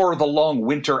wore the long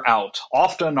winter out.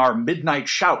 Often our midnight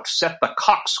shout set the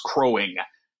cocks crowing,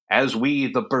 as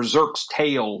we the berserk's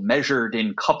tale measured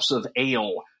in cups of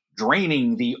ale,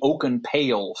 draining the oaken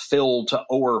pail filled to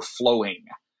o'erflowing.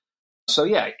 So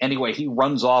yeah, anyway, he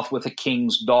runs off with the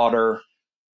king's daughter.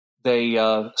 They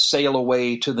sail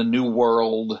away to the New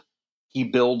World. He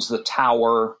builds the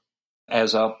tower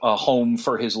as a home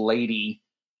for his lady.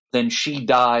 Then she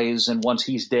dies, and once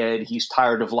he's dead, he's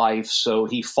tired of life, so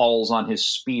he falls on his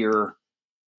spear.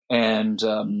 And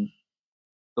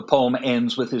the poem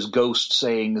ends with his ghost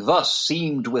saying, thus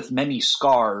seamed with many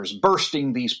scars,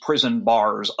 bursting these prison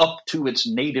bars, up to its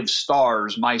native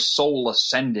stars my soul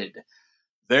ascended.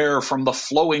 There from the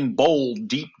flowing bowl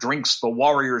deep drinks the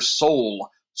warrior's soul.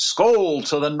 Skoll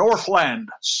to the Northland,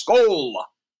 skoll!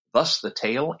 Thus the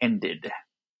tale ended.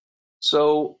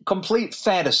 So, complete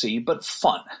fantasy, but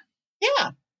fun.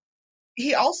 Yeah.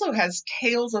 He also has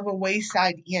Tales of a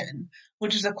Wayside Inn,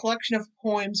 which is a collection of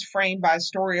poems framed by a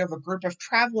story of a group of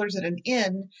travelers at an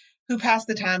inn who pass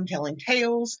the time telling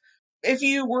tales. If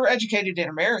you were educated in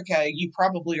America, you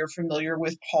probably are familiar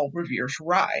with Paul Revere's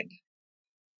Ride.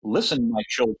 Listen, my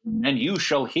children, and you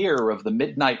shall hear of the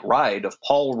midnight ride of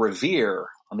Paul Revere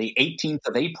on the 18th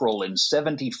of April in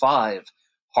 75.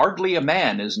 Hardly a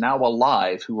man is now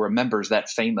alive who remembers that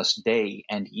famous day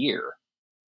and year.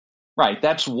 Right,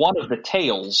 that's one of the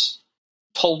tales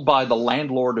told by the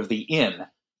landlord of the inn.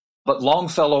 But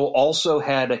Longfellow also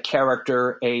had a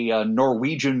character, a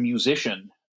Norwegian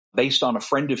musician, based on a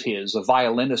friend of his, a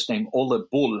violinist named Ole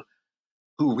Bull,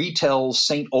 who retells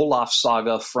St. Olaf's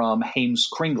saga from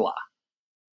Heimskringla.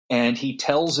 And he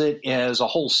tells it as a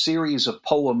whole series of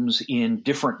poems in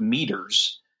different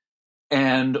meters.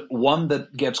 And one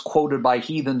that gets quoted by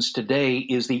heathens today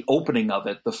is the opening of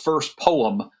it, the first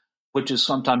poem, which is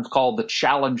sometimes called the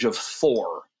Challenge of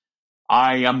Thor.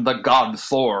 I am the god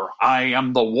Thor. I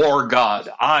am the war god.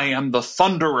 I am the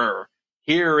thunderer.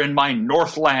 Here in my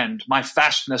Northland, my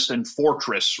fastness and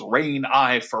fortress, reign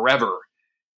I forever.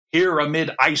 Here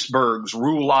amid icebergs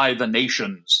rule I the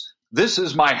nations. This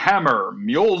is my hammer,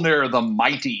 Mjolnir the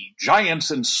mighty.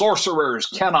 Giants and sorcerers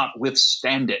cannot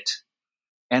withstand it.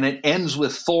 And it ends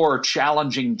with Thor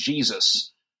challenging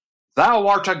Jesus. Thou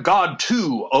art a god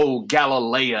too, O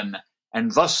Galilean,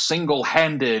 and thus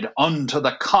single-handed unto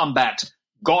the combat,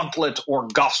 gauntlet or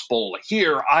gospel,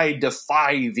 here I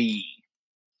defy thee.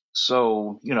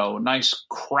 So, nice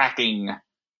cracking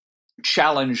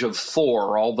challenge of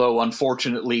Thor, although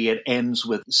unfortunately it ends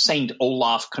with Saint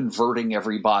Olaf converting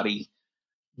everybody.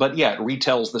 But yeah, it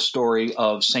retells the story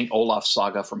of Saint Olaf's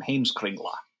saga from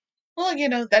Heimskringla. Well,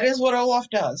 that is what Olaf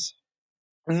does.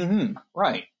 Mm-hmm,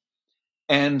 right.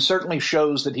 And certainly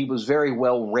shows that he was very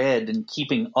well read and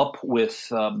keeping up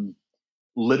with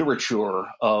literature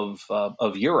of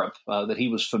Europe, that he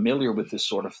was familiar with this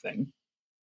sort of thing.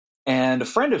 And a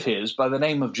friend of his by the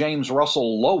name of James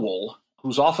Russell Lowell,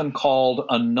 who's often called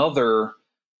another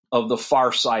of the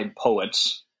far side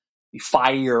poets, the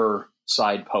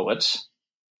fireside poets,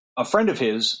 a friend of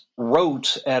his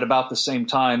wrote at about the same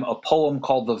time a poem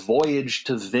called The Voyage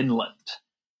to Vinland,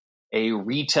 a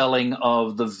retelling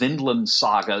of the Vinland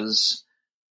sagas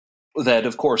that,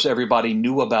 of course, everybody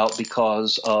knew about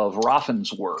because of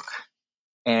Raffin's work.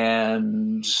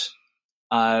 And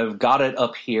I've got it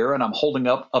up here, and I'm holding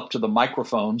up to the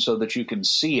microphone so that you can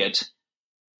see it.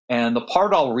 And the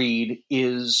part I'll read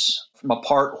is from a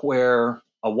part where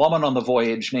a woman on the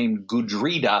voyage named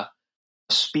Gudrida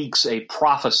speaks a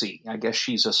prophecy. I guess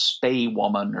she's a spey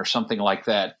woman or something like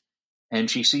that. And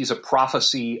she sees a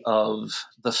prophecy of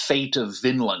the fate of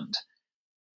Vinland.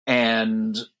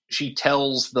 And she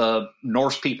tells the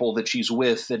Norse people that she's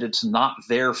with that it's not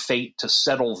their fate to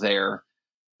settle there.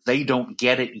 They don't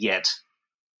get it yet.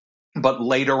 But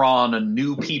later on, a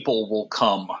new people will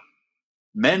come.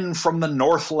 Men from the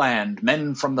Northland,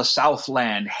 men from the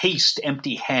Southland, haste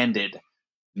empty-handed.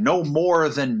 No more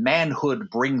than manhood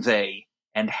bring they,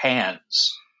 and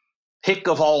hands. Pick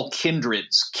of all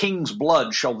kindreds, king's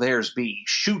blood shall theirs be.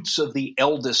 Shoots of the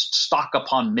eldest stock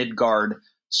upon Midgard,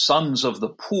 sons of the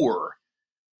poor.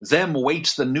 Them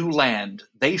waits the new land,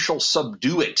 they shall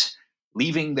subdue it,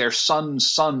 leaving their sons'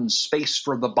 sons space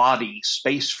for the body,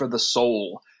 space for the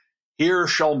soul. Here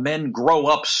shall men grow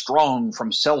up strong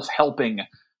from self-helping.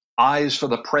 Eyes for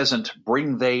the present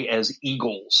bring they as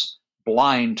eagles,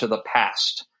 blind to the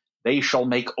past. They shall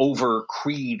make over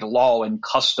creed, law, and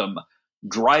custom,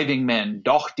 driving men,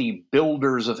 doughty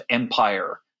builders of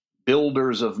empire,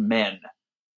 builders of men.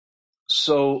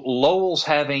 So Lowell's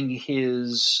having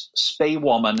his spey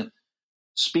woman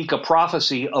speak a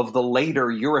prophecy of the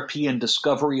later European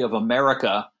discovery of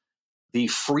America, the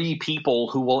free people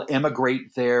who will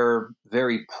emigrate there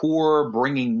very poor,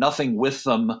 bringing nothing with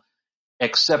them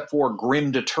except for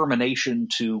grim determination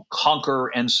to conquer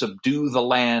and subdue the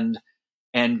land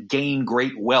and gain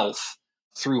great wealth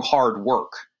through hard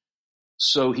work.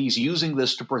 So he's using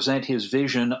this to present his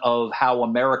vision of how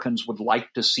Americans would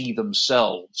like to see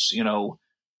themselves,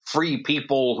 free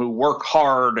people who work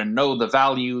hard and know the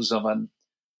values of an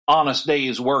honest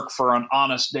day's work for an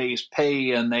honest day's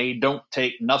pay, and they don't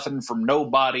take nothing from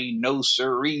nobody, no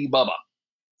siree, bubba.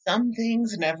 Some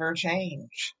things never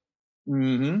change.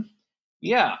 Mm-hmm.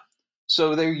 Yeah.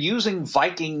 So they're using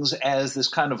Vikings as this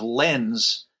kind of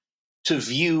lens to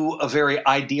view a very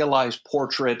idealized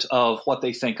portrait of what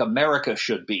they think America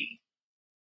should be.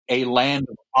 A land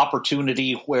of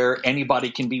opportunity where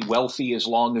anybody can be wealthy as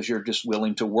long as you're just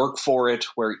willing to work for it,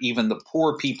 where even the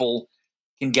poor people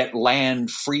can get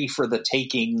land free for the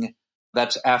taking.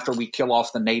 That's after we kill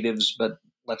off the natives, but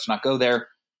let's not go there.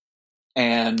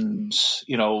 And,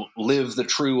 live the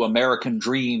true American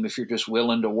dream if you're just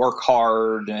willing to work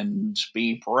hard and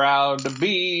be proud to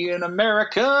be an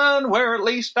American, where at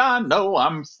least I know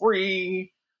I'm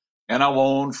free. And I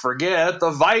won't forget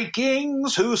the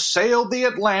Vikings who sailed the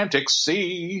Atlantic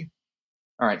Sea.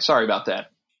 All right, sorry about that.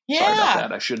 Yeah. Sorry about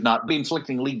that. I should not be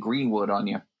inflicting Lee Greenwood on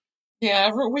you.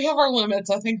 Yeah, we have our limits.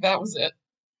 I think that was it.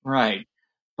 Right.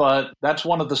 But that's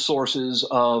one of the sources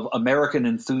of American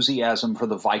enthusiasm for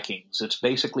the Vikings. It's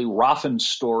basically Raffin's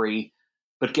story,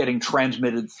 but getting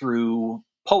transmitted through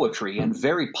poetry, and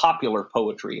very popular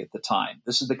poetry at the time.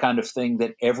 This is the kind of thing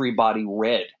that everybody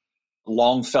read.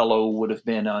 Longfellow would have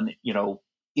been on,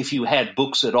 if you had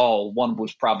books at all, one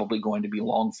was probably going to be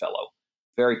Longfellow.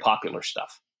 Very popular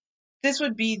stuff. This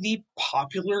would be the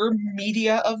popular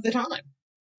media of the time.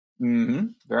 Mm-hmm.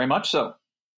 Very much so.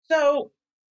 So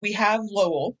we have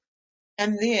Lowell,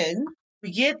 and then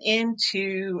we get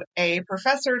into a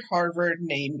professor at Harvard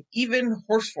named Evan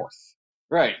Horsforth.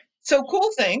 Right. So cool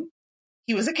thing,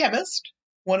 he was a chemist,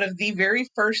 one of the very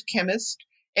first chemists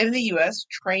in the U.S.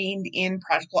 trained in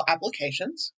practical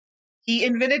applications. He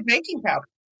invented baking powder.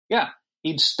 Yeah.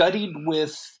 He'd studied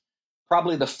with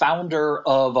probably the founder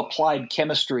of applied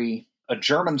chemistry, a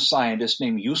German scientist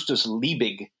named Justus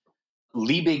Liebig.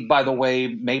 Liebig, by the way,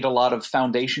 made a lot of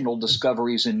foundational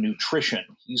discoveries in nutrition.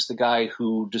 He's the guy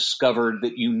who discovered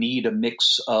that you need a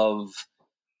mix of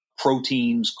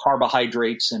proteins,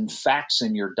 carbohydrates, and fats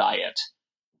in your diet.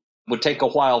 It would take a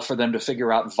while for them to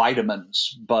figure out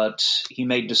vitamins, but he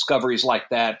made discoveries like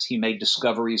that. He made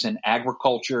discoveries in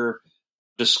agriculture,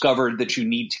 discovered that you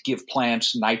need to give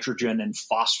plants nitrogen and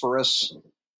phosphorus.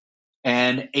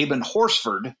 And Eben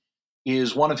Horsford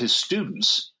is one of his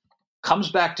students,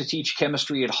 comes back to teach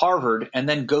chemistry at Harvard, and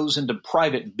then goes into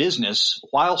private business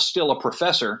while still a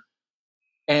professor,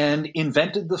 and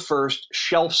invented the first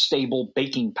shelf-stable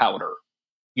baking powder.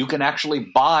 You can actually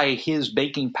buy his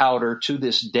baking powder to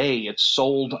this day. It's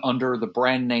sold under the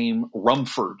brand name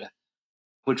Rumford,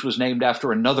 which was named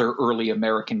after another early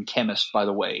American chemist, by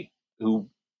the way, who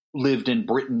lived in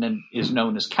Britain and is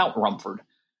known as Count Rumford.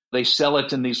 They sell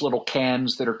it in these little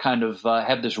cans that are kind of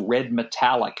have this red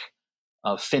metallic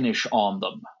finish on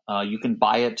them. You can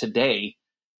buy it today,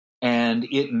 and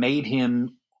it made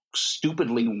him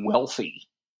stupidly wealthy.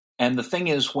 And the thing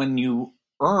is, when you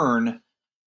earn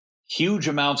huge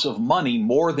amounts of money,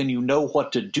 more than you know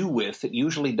what to do with, it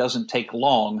usually doesn't take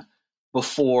long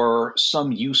before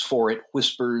some use for it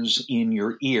whispers in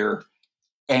your ear,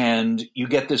 and you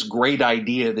get this great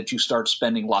idea that you start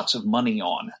spending lots of money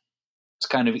on. It's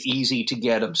kind of easy to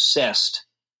get obsessed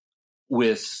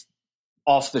with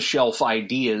off-the-shelf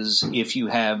ideas if you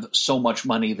have so much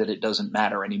money that it doesn't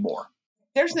matter anymore.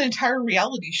 There's an entire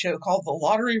reality show called The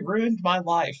Lottery Ruined My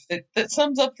Life that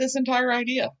sums up this entire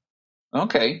idea.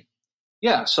 Okay.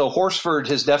 Yeah, so Horsford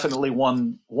has definitely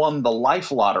won the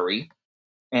life lottery,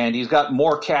 and he's got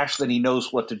more cash than he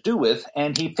knows what to do with,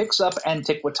 and he picks up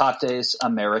Antiquitates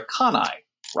Americanae,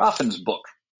 Raffin's book.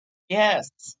 Yes.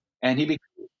 And he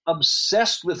becomes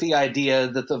obsessed with the idea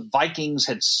that the Vikings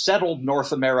had settled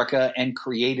North America and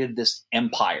created this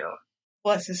empire.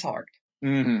 Bless his heart.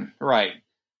 Right.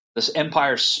 This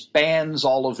empire spans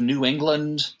all of New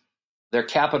England. Their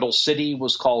capital city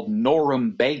was called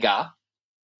Norumbega.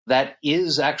 That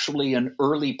is actually an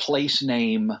early place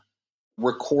name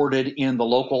recorded in the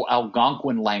local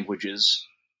Algonquin languages.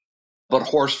 But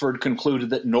Horsford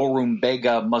concluded that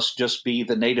Norumbega must just be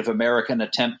the Native American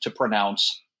attempt to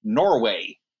pronounce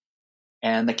Norway.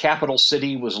 And the capital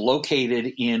city was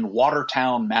located in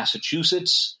Watertown,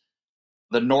 Massachusetts.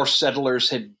 The Norse settlers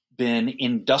had been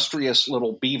industrious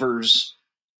little beavers,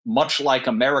 much like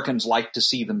Americans like to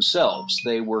see themselves.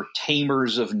 They were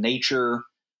tamers of nature.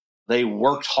 They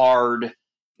worked hard,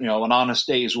 an honest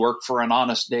day's work for an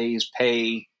honest day's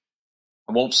pay.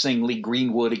 I won't sing Lee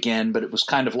Greenwood again, but it was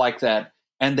kind of like that.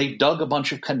 And they dug a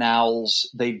bunch of canals,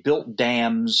 they built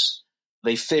dams,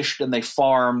 they fished and they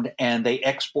farmed, and they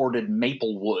exported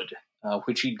maple wood,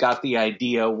 which he got the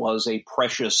idea was a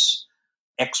precious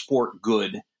export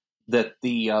good that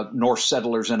the Norse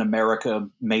settlers in America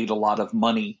made a lot of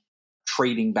money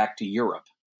trading back to Europe.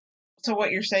 So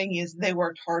what you're saying is they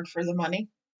worked hard for the money?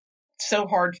 So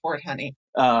hard for it, honey.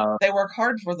 They work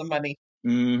hard for the money.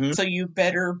 Mm-hmm. So you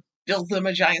better build them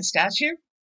a giant statue?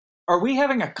 Are we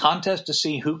having a contest to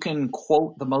see who can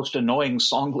quote the most annoying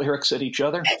song lyrics at each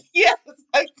other? Yes,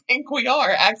 I think we are,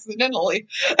 accidentally.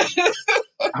 Okay.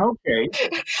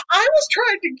 I was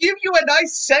trying to give you a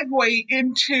nice segue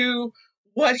into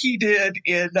what he did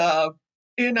in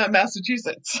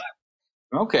Massachusetts.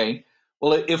 Okay.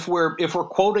 Well, if we're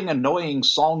quoting annoying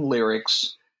song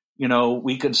lyrics,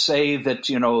 we could say that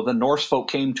the Norse folk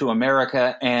came to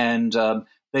America and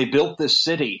they built this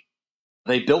city.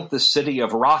 They built this city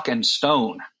of rock and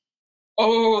stone.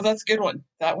 Oh, that's a good one.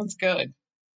 That one's good.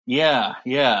 Yeah.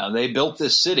 They built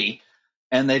this city,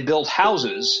 and they built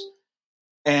houses.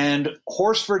 And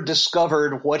Horsford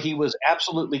discovered what he was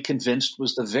absolutely convinced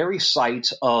was the very site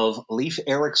of Leif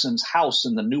Erikson's house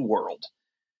in the New World.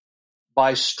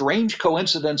 By strange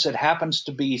coincidence, it happens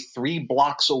to be 3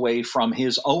 blocks away from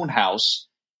his own house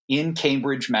in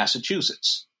Cambridge,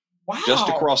 Massachusetts. Wow. Just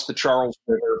across the Charles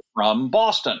River from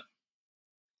Boston.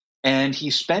 And he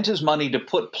spent his money to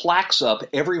put plaques up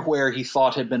everywhere he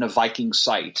thought had been a Viking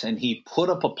site. And he put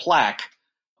up a plaque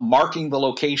marking the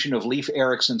location of Leif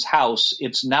Erikson's house.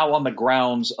 It's now on the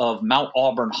grounds of Mount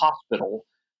Auburn Hospital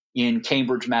in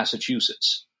Cambridge,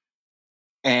 Massachusetts.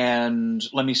 And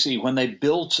let me see, when they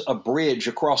built a bridge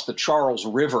across the Charles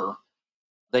River,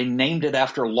 they named it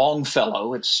after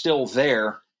Longfellow. It's still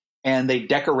there. And they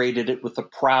decorated it with the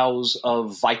prows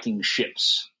of Viking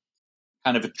ships.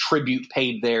 Kind of a tribute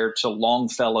paid there to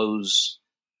Longfellow's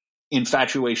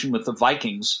infatuation with the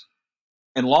Vikings.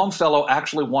 And Longfellow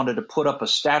actually wanted to put up a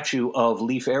statue of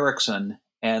Leif Erikson,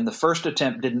 and the first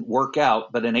attempt didn't work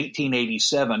out, but in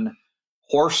 1887,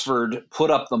 Horsford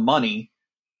put up the money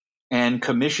and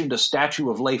commissioned a statue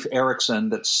of Leif Erikson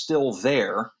that's still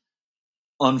there,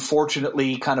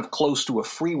 unfortunately kind of close to a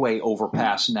freeway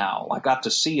overpass now. I got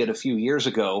to see it a few years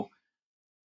ago.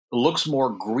 It looks more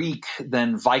Greek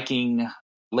than Viking.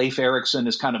 Leif Erikson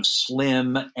is kind of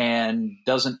slim and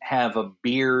doesn't have a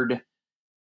beard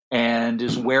and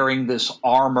is wearing this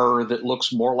armor that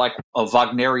looks more like a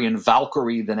Wagnerian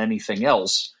Valkyrie than anything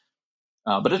else.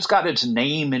 But it's got its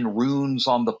name in runes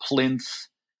on the plinth.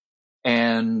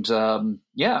 And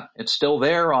it's still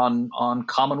there on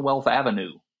Commonwealth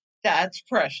Avenue. That's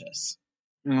precious.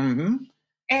 Mm-hmm.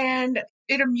 And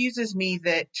it amuses me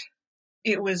that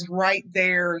it was right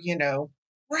there,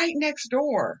 right next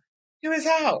door to his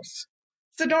house.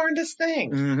 It's the darndest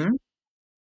thing. Mm-hmm.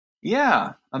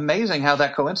 Yeah, amazing how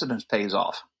that coincidence pays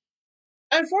off.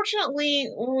 Unfortunately,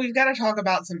 we've got to talk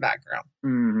about some background.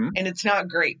 Mm-hmm. And it's not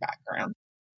great background.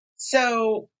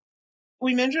 So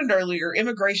we mentioned earlier,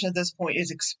 immigration at this point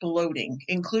is exploding,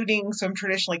 including some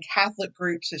traditionally Catholic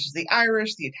groups such as the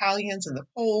Irish, the Italians, and the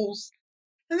Poles.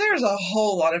 And there's a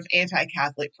whole lot of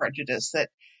anti-Catholic prejudice that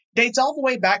dates all the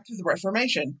way back to the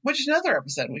Reformation, which is another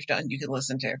episode we've done you can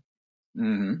listen to.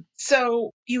 Mm-hmm.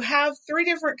 So you have three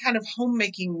different kind of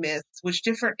homemaking myths, which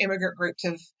different immigrant groups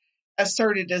have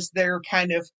asserted as their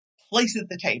kind of place at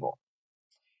the table.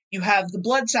 You have the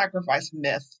blood sacrifice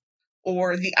myth,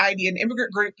 or the idea an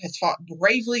immigrant group has fought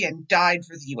bravely and died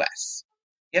for the U.S.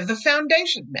 You have the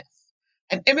foundation myth.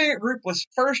 An immigrant group was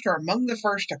first or among the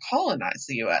first to colonize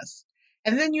the U.S.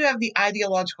 And then you have the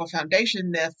ideological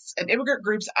foundation myths, and immigrant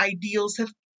groups' ideals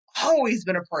have always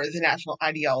been a part of the national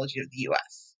ideology of the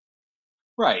U.S.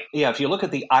 Right. Yeah. If you look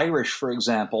at the Irish, for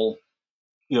example,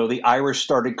 the Irish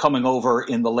started coming over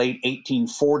in the late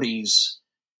 1840s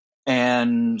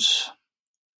and,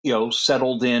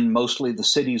 settled in mostly the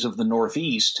cities of the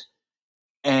Northeast.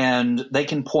 And they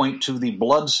can point to the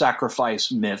blood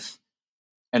sacrifice myth.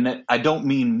 And I don't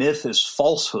mean myth as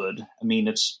falsehood. I mean,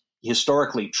 it's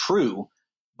historically true,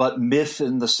 but myth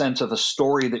in the sense of a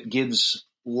story that gives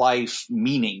life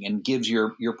meaning and gives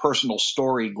your personal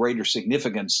story greater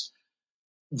significance.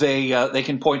 They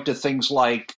can point to things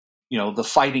like, the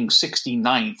Fighting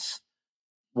 69th,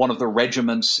 one of the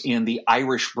regiments in the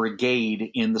Irish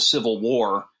Brigade in the Civil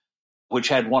War, which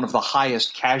had one of the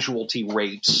highest casualty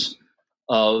rates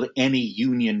of any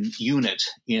Union unit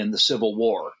in the Civil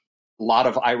War. A lot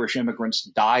of Irish immigrants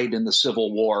died in the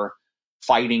Civil War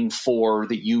fighting for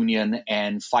the Union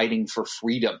and fighting for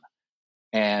freedom.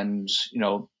 And,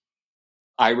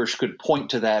 Irish could point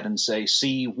to that and say,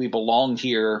 see, we belong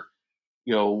here.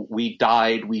 We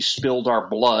died, we spilled our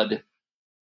blood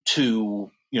to,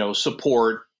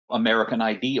 support American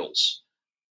ideals.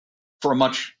 For a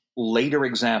much later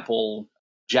example,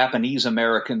 Japanese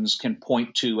Americans can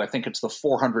point to, I think it's the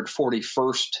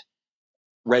 441st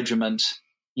Regiment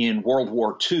in World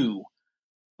War II,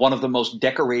 one of the most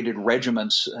decorated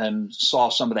regiments, and saw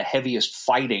some of the heaviest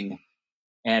fighting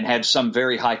and had some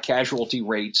very high casualty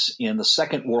rates in the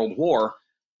Second World War,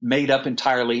 made up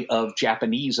entirely of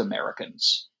Japanese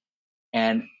Americans.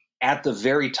 And at the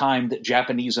very time that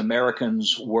Japanese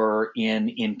Americans were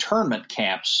in internment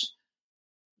camps,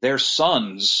 their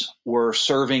sons were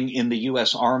serving in the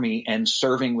U.S. Army and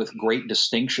serving with great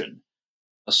distinction.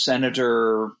 A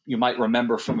senator you might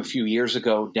remember from a few years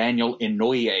ago, Daniel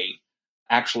Inouye,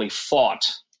 actually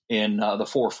fought in the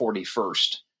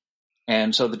 441st.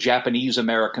 And so the Japanese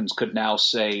Americans could now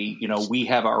say, we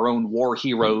have our own war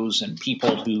heroes and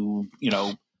people who,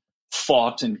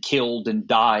 fought and killed and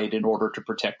died in order to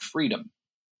protect freedom.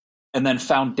 And then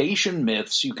foundation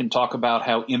myths, you can talk about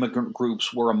how immigrant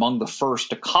groups were among the first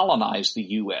to colonize the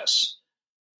U.S.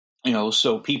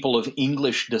 So people of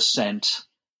English descent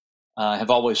have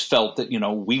always felt that,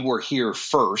 we were here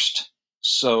first,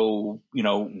 so,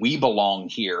 we belong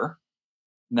here.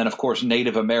 And then, of course,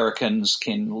 Native Americans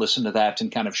can listen to that and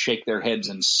kind of shake their heads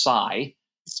and sigh.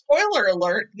 Spoiler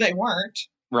alert, they weren't.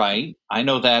 Right. I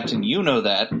know that, and you know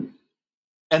that.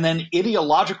 And then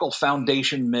ideological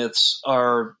foundation myths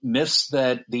are myths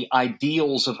that the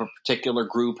ideals of a particular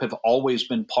group have always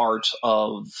been part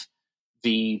of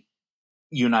the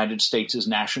United States'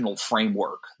 national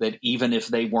framework, that even if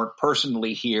they weren't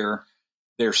personally here,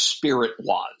 their spirit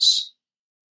was.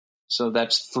 So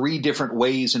that's three different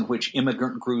ways in which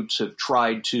immigrant groups have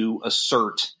tried to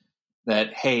assert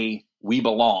that, hey, we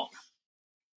belong.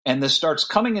 And this starts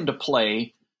coming into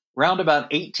play around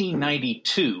about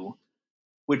 1892,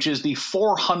 which is the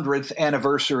 400th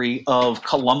anniversary of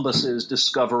Columbus's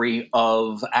discovery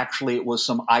of, actually, it was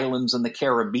some islands in the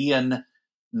Caribbean,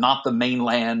 not the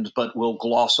mainland, but we'll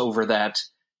gloss over that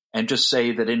and just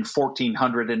say that in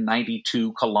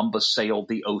 1492, Columbus sailed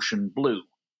the ocean blue,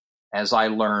 as I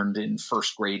learned in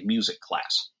first grade music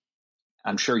class.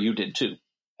 I'm sure you did too.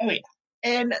 Oh, yeah.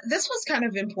 And this was kind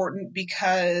of important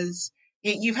because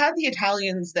you've had the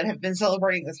Italians that have been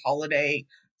celebrating this holiday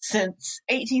since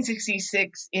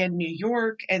 1866 in New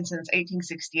York and since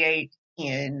 1868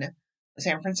 in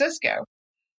San Francisco.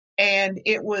 And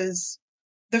it was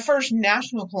the first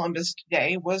National Columbus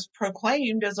Day was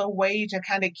proclaimed as a way to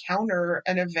kind of counter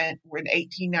an event in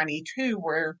 1892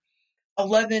 where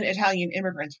 11 Italian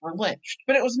immigrants were lynched.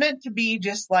 But it was meant to be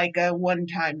just like a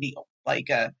one-time deal, like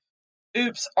a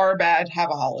oops, our bad, have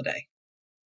a holiday.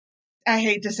 I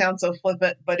hate to sound so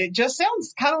flippant, but it just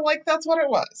sounds kind of like that's what it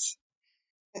was.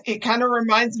 It kind of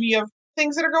reminds me of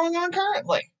things that are going on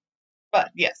currently.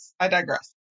 But yes, I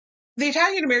digress. The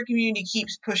Italian American community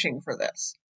keeps pushing for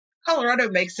this. Colorado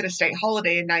makes it a state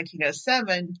holiday in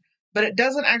 1907, but it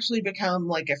doesn't actually become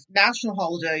like a national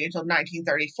holiday until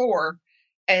 1934.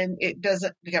 and it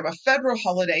doesn't become a federal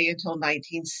holiday until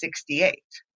 1968.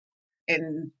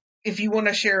 And if you want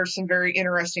to share some very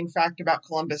interesting fact about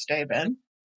Columbus Day, Ben.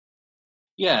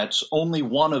 Yeah, it's only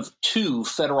one of two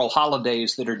federal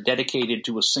holidays that are dedicated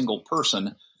to a single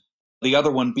person, the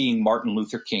other one being Martin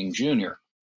Luther King Jr.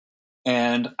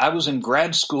 And I was in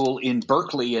grad school in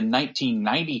Berkeley in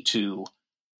 1992,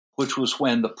 which was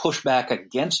when the pushback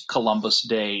against Columbus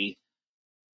Day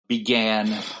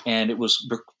began, and it was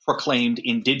proclaimed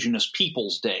Indigenous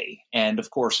Peoples Day. And of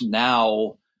course,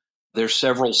 now there's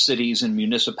several cities and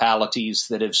municipalities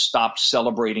that have stopped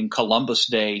celebrating Columbus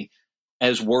Day,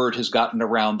 as word has gotten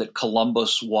around that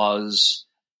Columbus was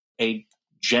a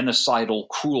genocidal,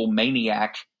 cruel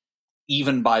maniac,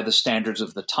 even by the standards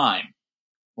of the time.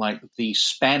 Like, the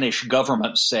Spanish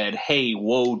government said, hey,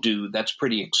 whoa, dude, that's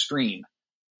pretty extreme.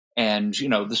 And,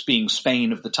 this being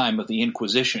Spain of the time of the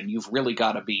Inquisition, you've really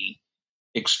got to be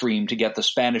extreme to get the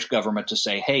Spanish government to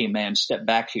say, hey, man, step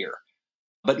back here.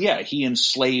 But yeah, he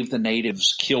enslaved the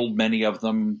natives, killed many of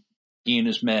them. He and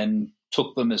his men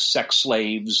took them as sex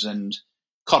slaves and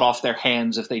cut off their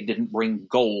hands if they didn't bring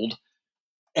gold.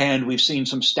 And we've seen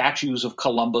some statues of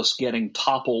Columbus getting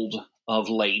toppled of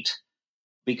late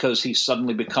because he's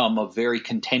suddenly become a very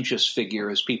contentious figure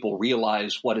as people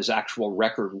realize what his actual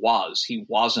record was. He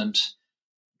wasn't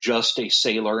just a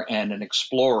sailor and an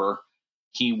explorer.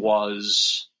 He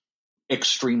was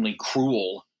extremely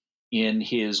cruel in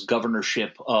his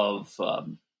governorship of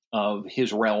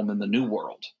his realm in the New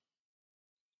World.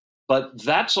 But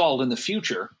that's all in the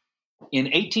future. In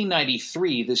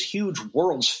 1893, this huge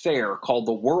World's Fair called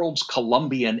the World's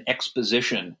Columbian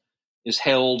Exposition is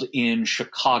held in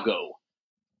Chicago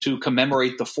to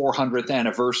commemorate the 400th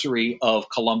anniversary of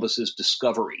Columbus's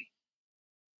discovery.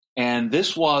 And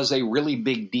this was a really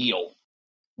big deal.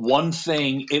 One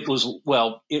thing, it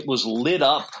was lit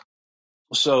up.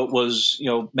 So it was,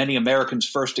 many Americans'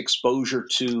 first exposure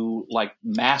to like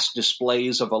mass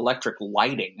displays of electric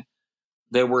lighting.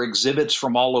 There were exhibits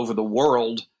from all over the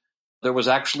world. There was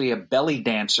actually a belly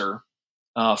dancer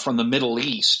from the Middle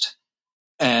East,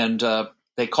 and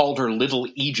they called her Little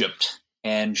Egypt.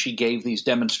 And she gave these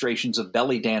demonstrations of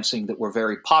belly dancing that were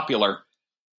very popular.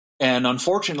 And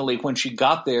unfortunately, when she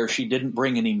got there, she didn't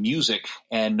bring any music,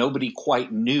 and nobody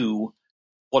quite knew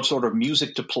what sort of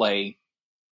music to play.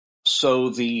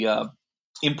 So the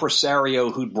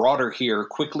impresario who'd brought her here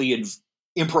quickly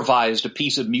improvised a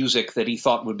piece of music that he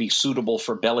thought would be suitable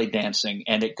for belly dancing,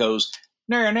 and it goes...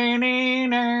 So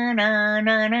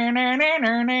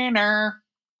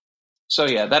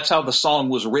yeah, that's how the song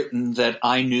was written that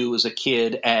I knew as a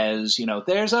kid as,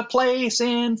 there's a place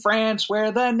in France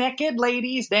where the naked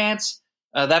ladies dance.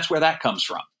 That's where that comes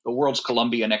from, the World's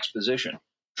Columbian Exposition.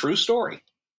 True story.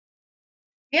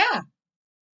 Yeah.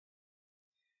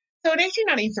 So in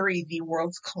 1893, the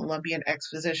World's Columbian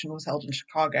Exposition was held in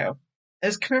Chicago.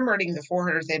 As commemorating the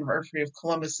 400th anniversary of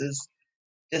Columbus's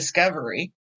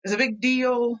discovery. It's a big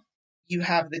deal. You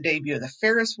have the debut of the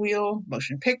Ferris wheel,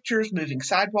 motion pictures, moving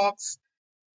sidewalks,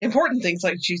 important things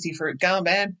like juicy fruit gum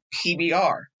and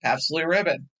PBR, Pabst-Blue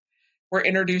Ribbon, were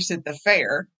introduced at the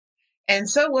fair, and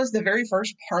so was the very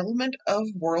first Parliament of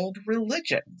World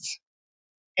Religions.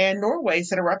 And Norway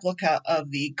sent a replica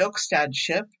of the Gokstad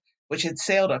ship, which had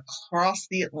sailed across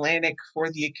the Atlantic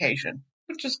for the occasion,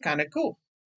 which is kind of cool.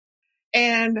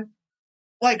 And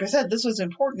like I said, this was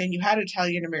important, and you had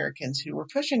Italian Americans who were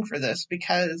pushing for this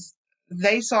because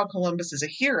they saw Columbus as a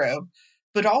hero,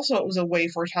 but also it was a way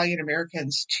for Italian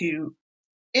Americans to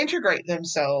integrate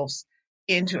themselves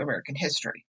into American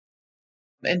history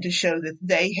and to show that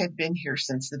they had been here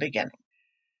since the beginning.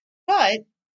 But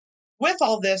with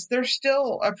all this, there's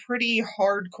still a pretty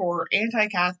hardcore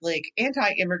anti-Catholic,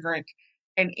 anti-immigrant,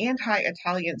 and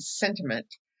anti-Italian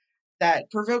sentiment that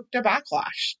provoked a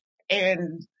backlash.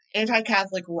 And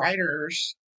anti-Catholic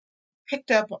writers picked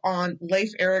up on Leif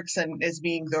Erikson as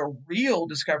being the real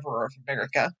discoverer of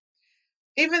America,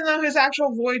 even though his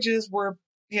actual voyages were,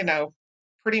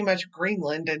 pretty much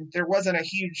Greenland, and there wasn't a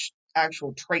huge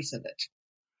actual trace of it.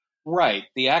 Right.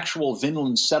 The actual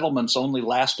Vinland settlements only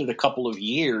lasted a couple of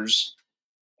years,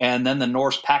 and then the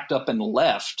Norse packed up and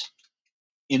left.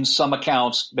 In some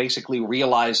accounts, basically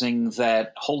realizing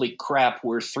that, holy crap,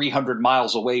 we're 300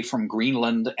 miles away from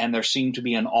Greenland, and there seem to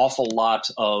be an awful lot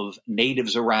of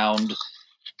natives around.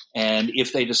 And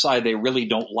if they decide they really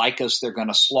don't like us, they're going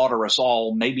to slaughter us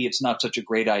all. Maybe it's not such a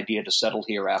great idea to settle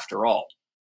here after all.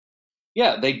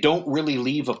 Yeah, they don't really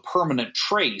leave a permanent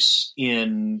trace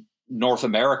in North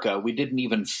America. We didn't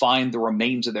even find the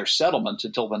remains of their settlement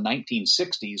until the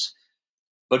 1960s.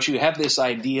 But you have this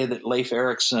idea that Leif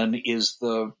Erikson is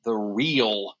the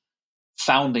real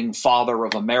founding father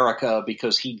of America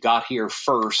because he got here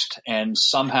first, and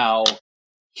somehow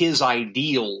his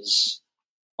ideals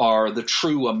are the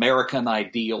true American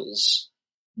ideals,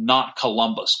 not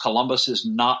Columbus. Columbus is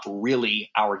not really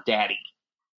our daddy,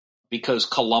 because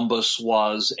Columbus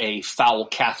was a foul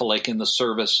Catholic in the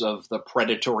service of the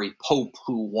predatory Pope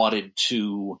who wanted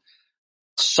to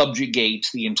subjugate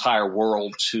the entire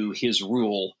world to his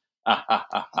rule.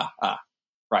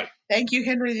 Right. Thank you,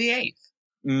 Henry VIII.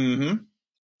 Mm-hmm.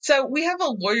 So we have a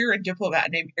lawyer and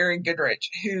diplomat named Aaron Goodrich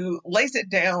who lays it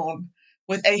down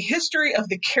with a history of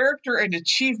the character and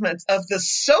achievements of the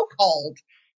so-called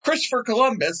Christopher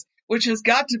Columbus, which has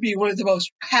got to be one of the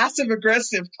most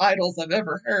passive-aggressive titles I've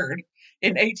ever heard,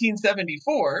 in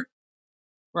 1874.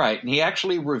 Right, and he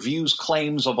actually reviews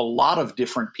claims of a lot of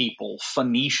different people,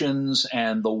 Phoenicians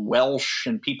and the Welsh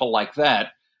and people like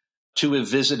that, to have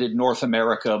visited North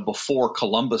America before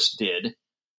Columbus did.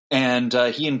 And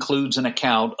he includes an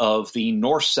account of the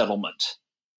Norse settlement.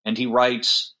 And he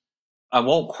writes, I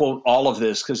won't quote all of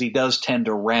this because he does tend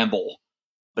to ramble,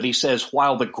 but he says,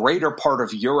 while the greater part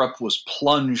of Europe was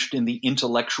plunged in the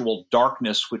intellectual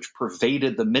darkness which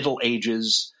pervaded the Middle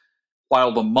Ages,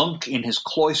 while the monk in his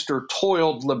cloister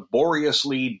toiled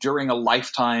laboriously during a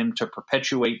lifetime to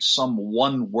perpetuate some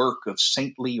one work of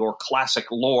saintly or classic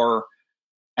lore,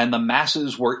 and the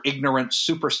masses were ignorant,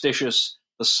 superstitious,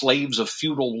 the slaves of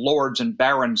feudal lords and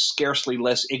barons scarcely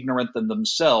less ignorant than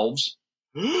themselves,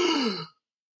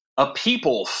 a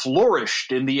people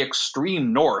flourished in the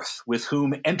extreme north, with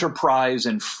whom enterprise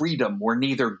and freedom were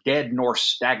neither dead nor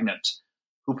stagnant,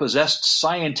 who possessed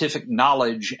scientific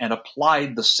knowledge and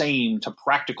applied the same to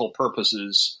practical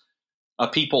purposes, a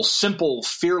people simple,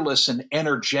 fearless, and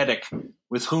energetic,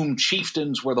 with whom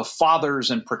chieftains were the fathers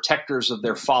and protectors of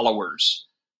their followers,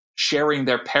 sharing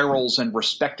their perils and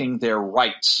respecting their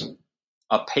rights.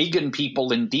 A pagan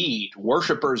people indeed,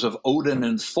 worshippers of Odin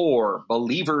and Thor,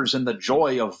 believers in the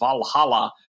joy of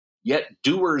Valhalla, yet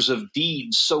doers of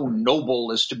deeds so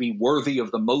noble as to be worthy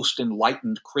of the most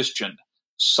enlightened Christian.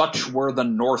 Such were the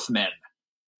Northmen.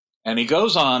 And he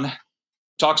goes on,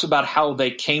 talks about how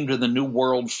they came to the New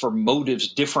World for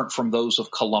motives different from those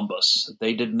of Columbus.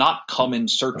 They did not come in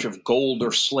search of gold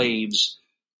or slaves,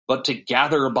 but to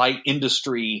gather by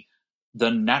industry the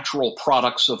natural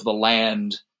products of the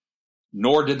land,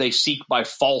 nor did they seek by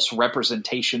false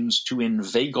representations to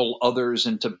inveigle others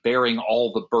into bearing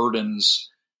all the burdens.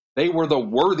 They were the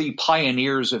worthy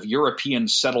pioneers of European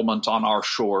settlement on our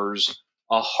shores,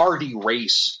 a hardy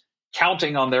race,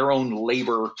 counting on their own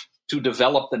labor to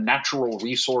develop the natural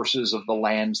resources of the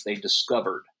lands they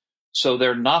discovered. So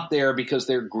they're not there because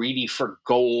they're greedy for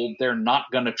gold. They're not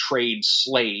going to trade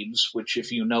slaves, which,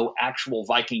 if you know actual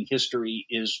Viking history,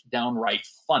 is downright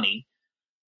funny.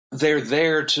 They're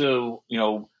there to,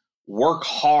 work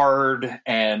hard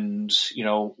and,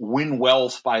 win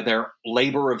wealth by their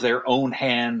labor of their own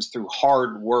hands through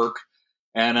hard work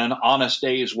and an honest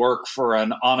day's work for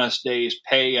an honest day's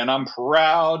pay. And I'm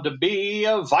proud to be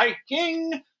a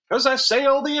Viking because I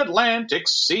sail the Atlantic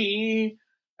Sea.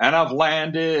 And I've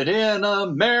landed in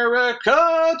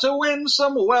America to win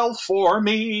some wealth for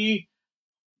me.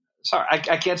 Sorry,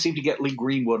 I can't seem to get Lee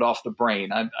Greenwood off the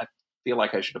brain. I feel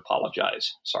like I should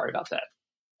apologize. Sorry about that.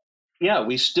 Yeah,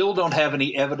 we still don't have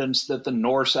any evidence that the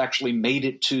Norse actually made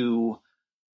it to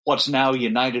what's now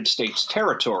United States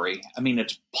territory. I mean,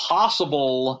 it's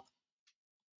possible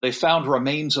they found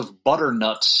remains of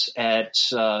butternuts at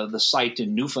the site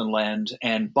in Newfoundland,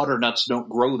 and butternuts don't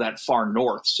grow that far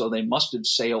north, so they must have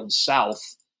sailed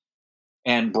south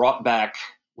and brought back,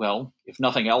 well, if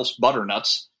nothing else,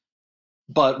 butternuts.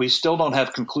 But we still don't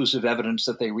have conclusive evidence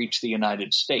that they reached the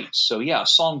United States. So yeah, a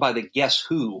song by the Guess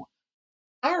Who.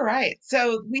 All right,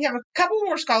 so we have a couple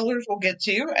more scholars we'll get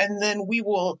to, and then we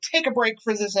will take a break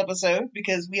for this episode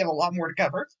because we have a lot more to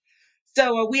cover.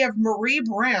 So we have Marie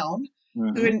Brown,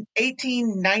 who in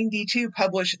 1892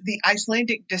 published The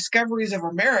Icelandic Discoveries of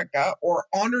America, or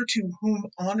Honor to Whom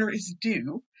Honor is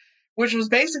Due, which was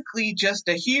basically just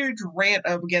a huge rant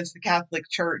up against the Catholic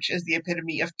Church as the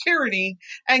epitome of tyranny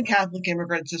and Catholic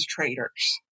immigrants as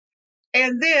traitors.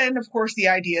 And then, of course, the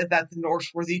idea that the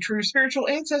Norse were the true spiritual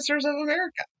ancestors of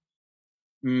America.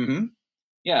 Mm-hmm.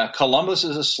 Yeah, Columbus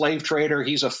is a slave trader.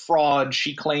 He's a fraud.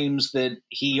 She claims that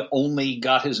he only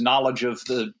got his knowledge of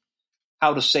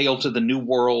how to sail to the New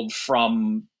World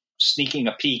from sneaking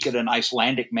a peek at an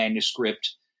Icelandic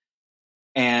manuscript.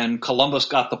 And Columbus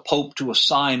got the Pope to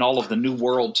assign all of the New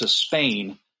World to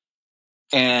Spain.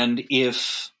 And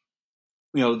if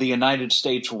the United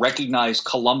States recognized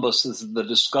Columbus as the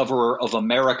discoverer of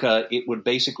America, it would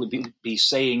basically be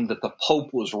saying that the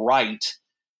Pope was right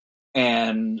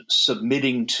and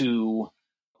submitting to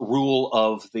rule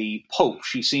of the Pope.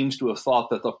 She seems to have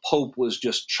thought that the Pope was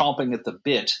just chomping at the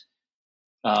bit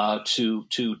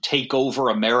to take over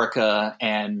America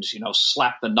and,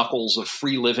 slap the knuckles of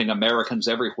free living Americans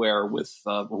everywhere with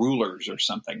rulers or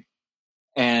something.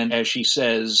 And as she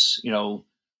says, the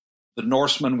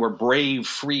Norsemen were brave,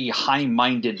 free,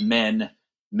 high-minded men,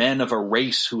 men of a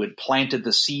race who had planted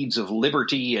the seeds of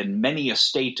liberty in many a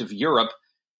state of Europe,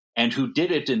 and who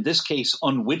did it, in this case,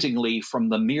 unwittingly from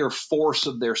the mere force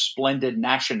of their splendid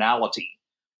nationality.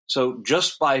 So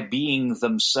just by being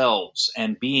themselves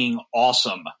and being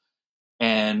awesome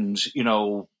and,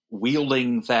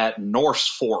 wielding that Norse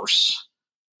force,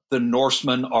 the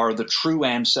Norsemen are the true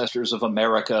ancestors of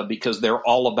America because they're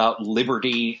all about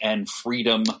liberty and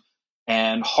freedom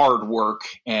and hard work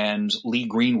and Lee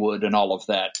Greenwood and all of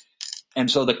that.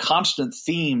 And so the constant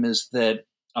theme is that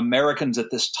Americans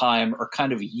at this time are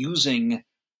kind of using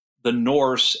the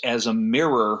Norse as a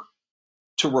mirror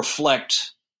to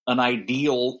reflect an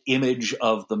ideal image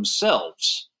of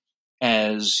themselves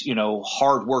as,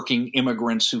 hardworking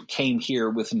immigrants who came here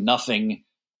with nothing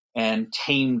and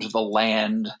tamed the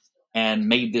land and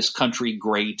made this country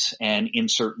great, and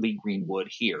insert Lee Greenwood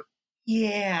here.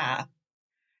 Yeah.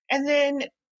 And then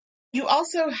you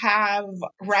also have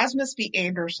Rasmus B.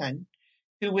 Anderson,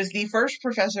 who was the first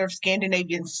professor of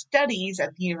Scandinavian Studies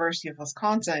at the University of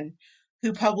Wisconsin,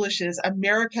 who publishes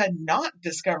America Not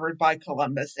Discovered by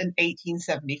Columbus in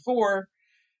 1874,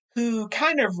 who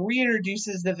kind of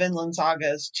reintroduces the Vinland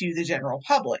sagas to the general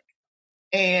public.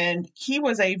 And he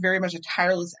was very much a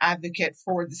tireless advocate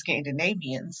for the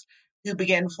Scandinavians, who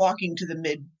began flocking to the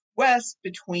Midwest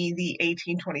between the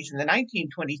 1820s and the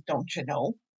 1920s, don't you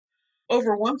know?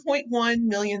 Over 1.1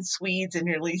 million Swedes and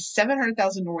nearly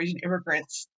 700,000 Norwegian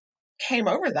immigrants came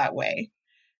over that way.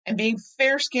 And being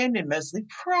fair-skinned and mostly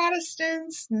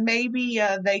Protestants, maybe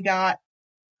they got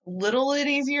a little bit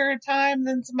easier at time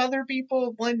than some other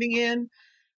people blending in.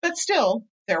 But still,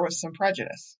 there was some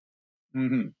prejudice.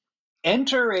 Mm-hmm.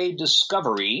 Enter a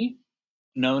discovery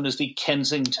known as the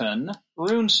Kensington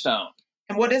Runestone.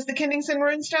 And what is the Kensington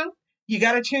Runestone? You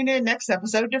got to tune in next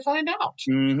episode to find out.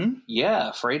 Mm-hmm. Yeah,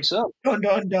 afraid so. Dun,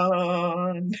 dun,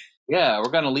 dun. Yeah, we're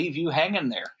going to leave you hanging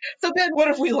there. So, Ben, what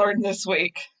have we learned this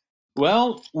week?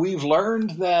 Well, we've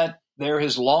learned that there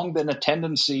has long been a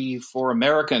tendency for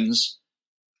Americans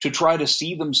to try to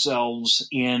see themselves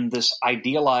in this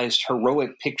idealized,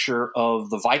 heroic picture of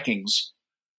the Vikings.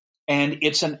 And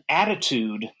it's an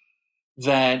attitude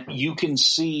that you can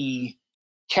see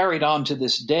carried on to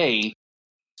this day.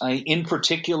 In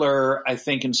particular, I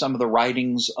think in some of the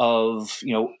writings of,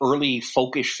 early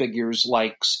folkish figures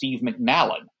like Steve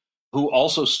McNallen, who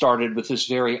also started with this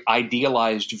very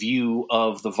idealized view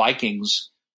of the Vikings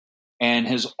and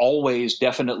has always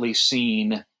definitely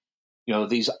seen,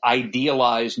 these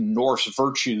idealized Norse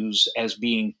virtues as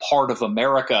being part of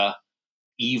America,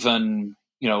 even,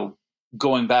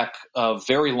 going back a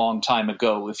very long time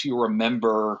ago. If you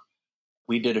remember,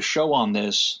 we did a show on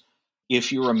this.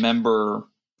 If you remember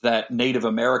that Native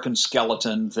American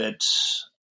skeleton that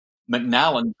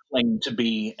McNallen claimed to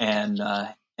be an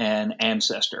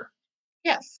ancestor.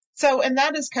 Yes. So, and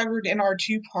that is covered in our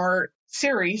 2-part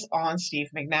series on Steve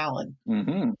McNallen.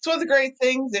 Mm-hmm. It's one of the great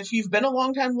things. If you've been a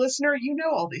long-time listener, you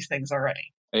know all these things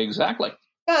already. Exactly.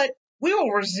 But we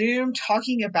will resume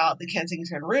talking about the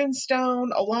Kensington Runestone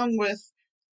along with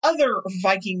other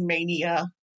Viking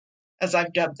Mania, as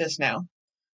I've dubbed this now,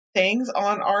 things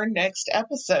on our next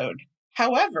episode.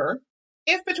 However,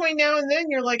 if between now and then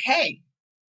you're like, hey,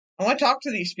 I want to talk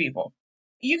to these people,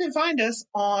 you can find us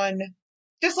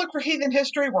just look for Heathen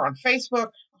History. We're on Facebook,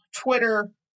 Twitter,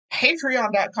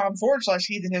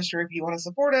 patreon.com/Heathen History if you want to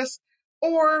support us.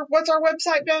 Or what's our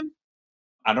website, Ben?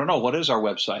 I don't know. What is our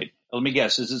website? Let me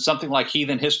guess. Is it something like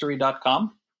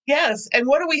heathenhistory.com? Yes. And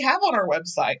what do we have on our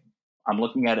website? I'm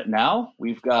looking at it now.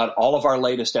 We've got all of our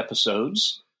latest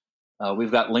episodes.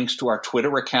 We've got links to our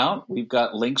Twitter account. We've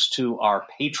got links to our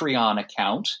Patreon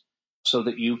account so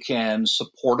that you can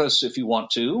support us if you want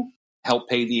to, help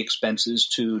pay the expenses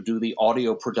to do the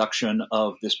audio production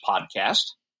of this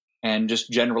podcast, and just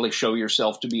generally show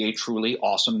yourself to be a truly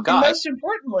awesome guy. And most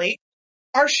importantly,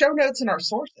 our show notes and our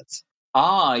sources.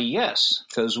 Ah, yes,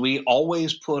 because we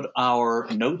always put our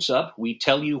notes up. We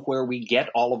tell you where we get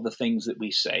all of the things that we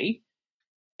say.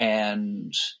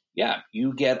 And yeah,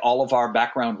 you get all of our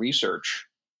background research.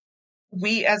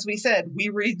 As we said, we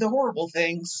read the horrible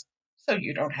things, so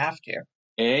you don't have to.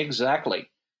 Exactly.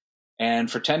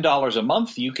 And for $10 a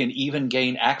month, you can even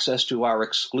gain access to our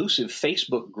exclusive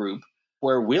Facebook group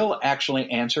where we'll actually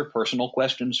answer personal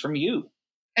questions from you.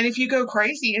 And if you go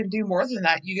crazy and do more than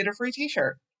that, you get a free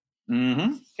t-shirt.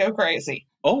 Mm-hmm. Go crazy.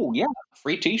 Oh, yeah.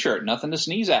 Free t-shirt. Nothing to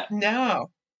sneeze at. No.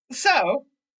 So,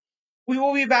 we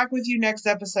will be back with you next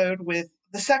episode with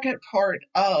the second part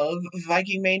of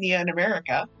Viking Mania in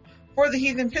America. For the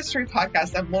Heathen History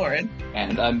Podcast, I'm Lauren.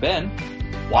 And I'm Ben.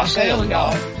 Wassail,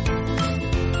 y'all.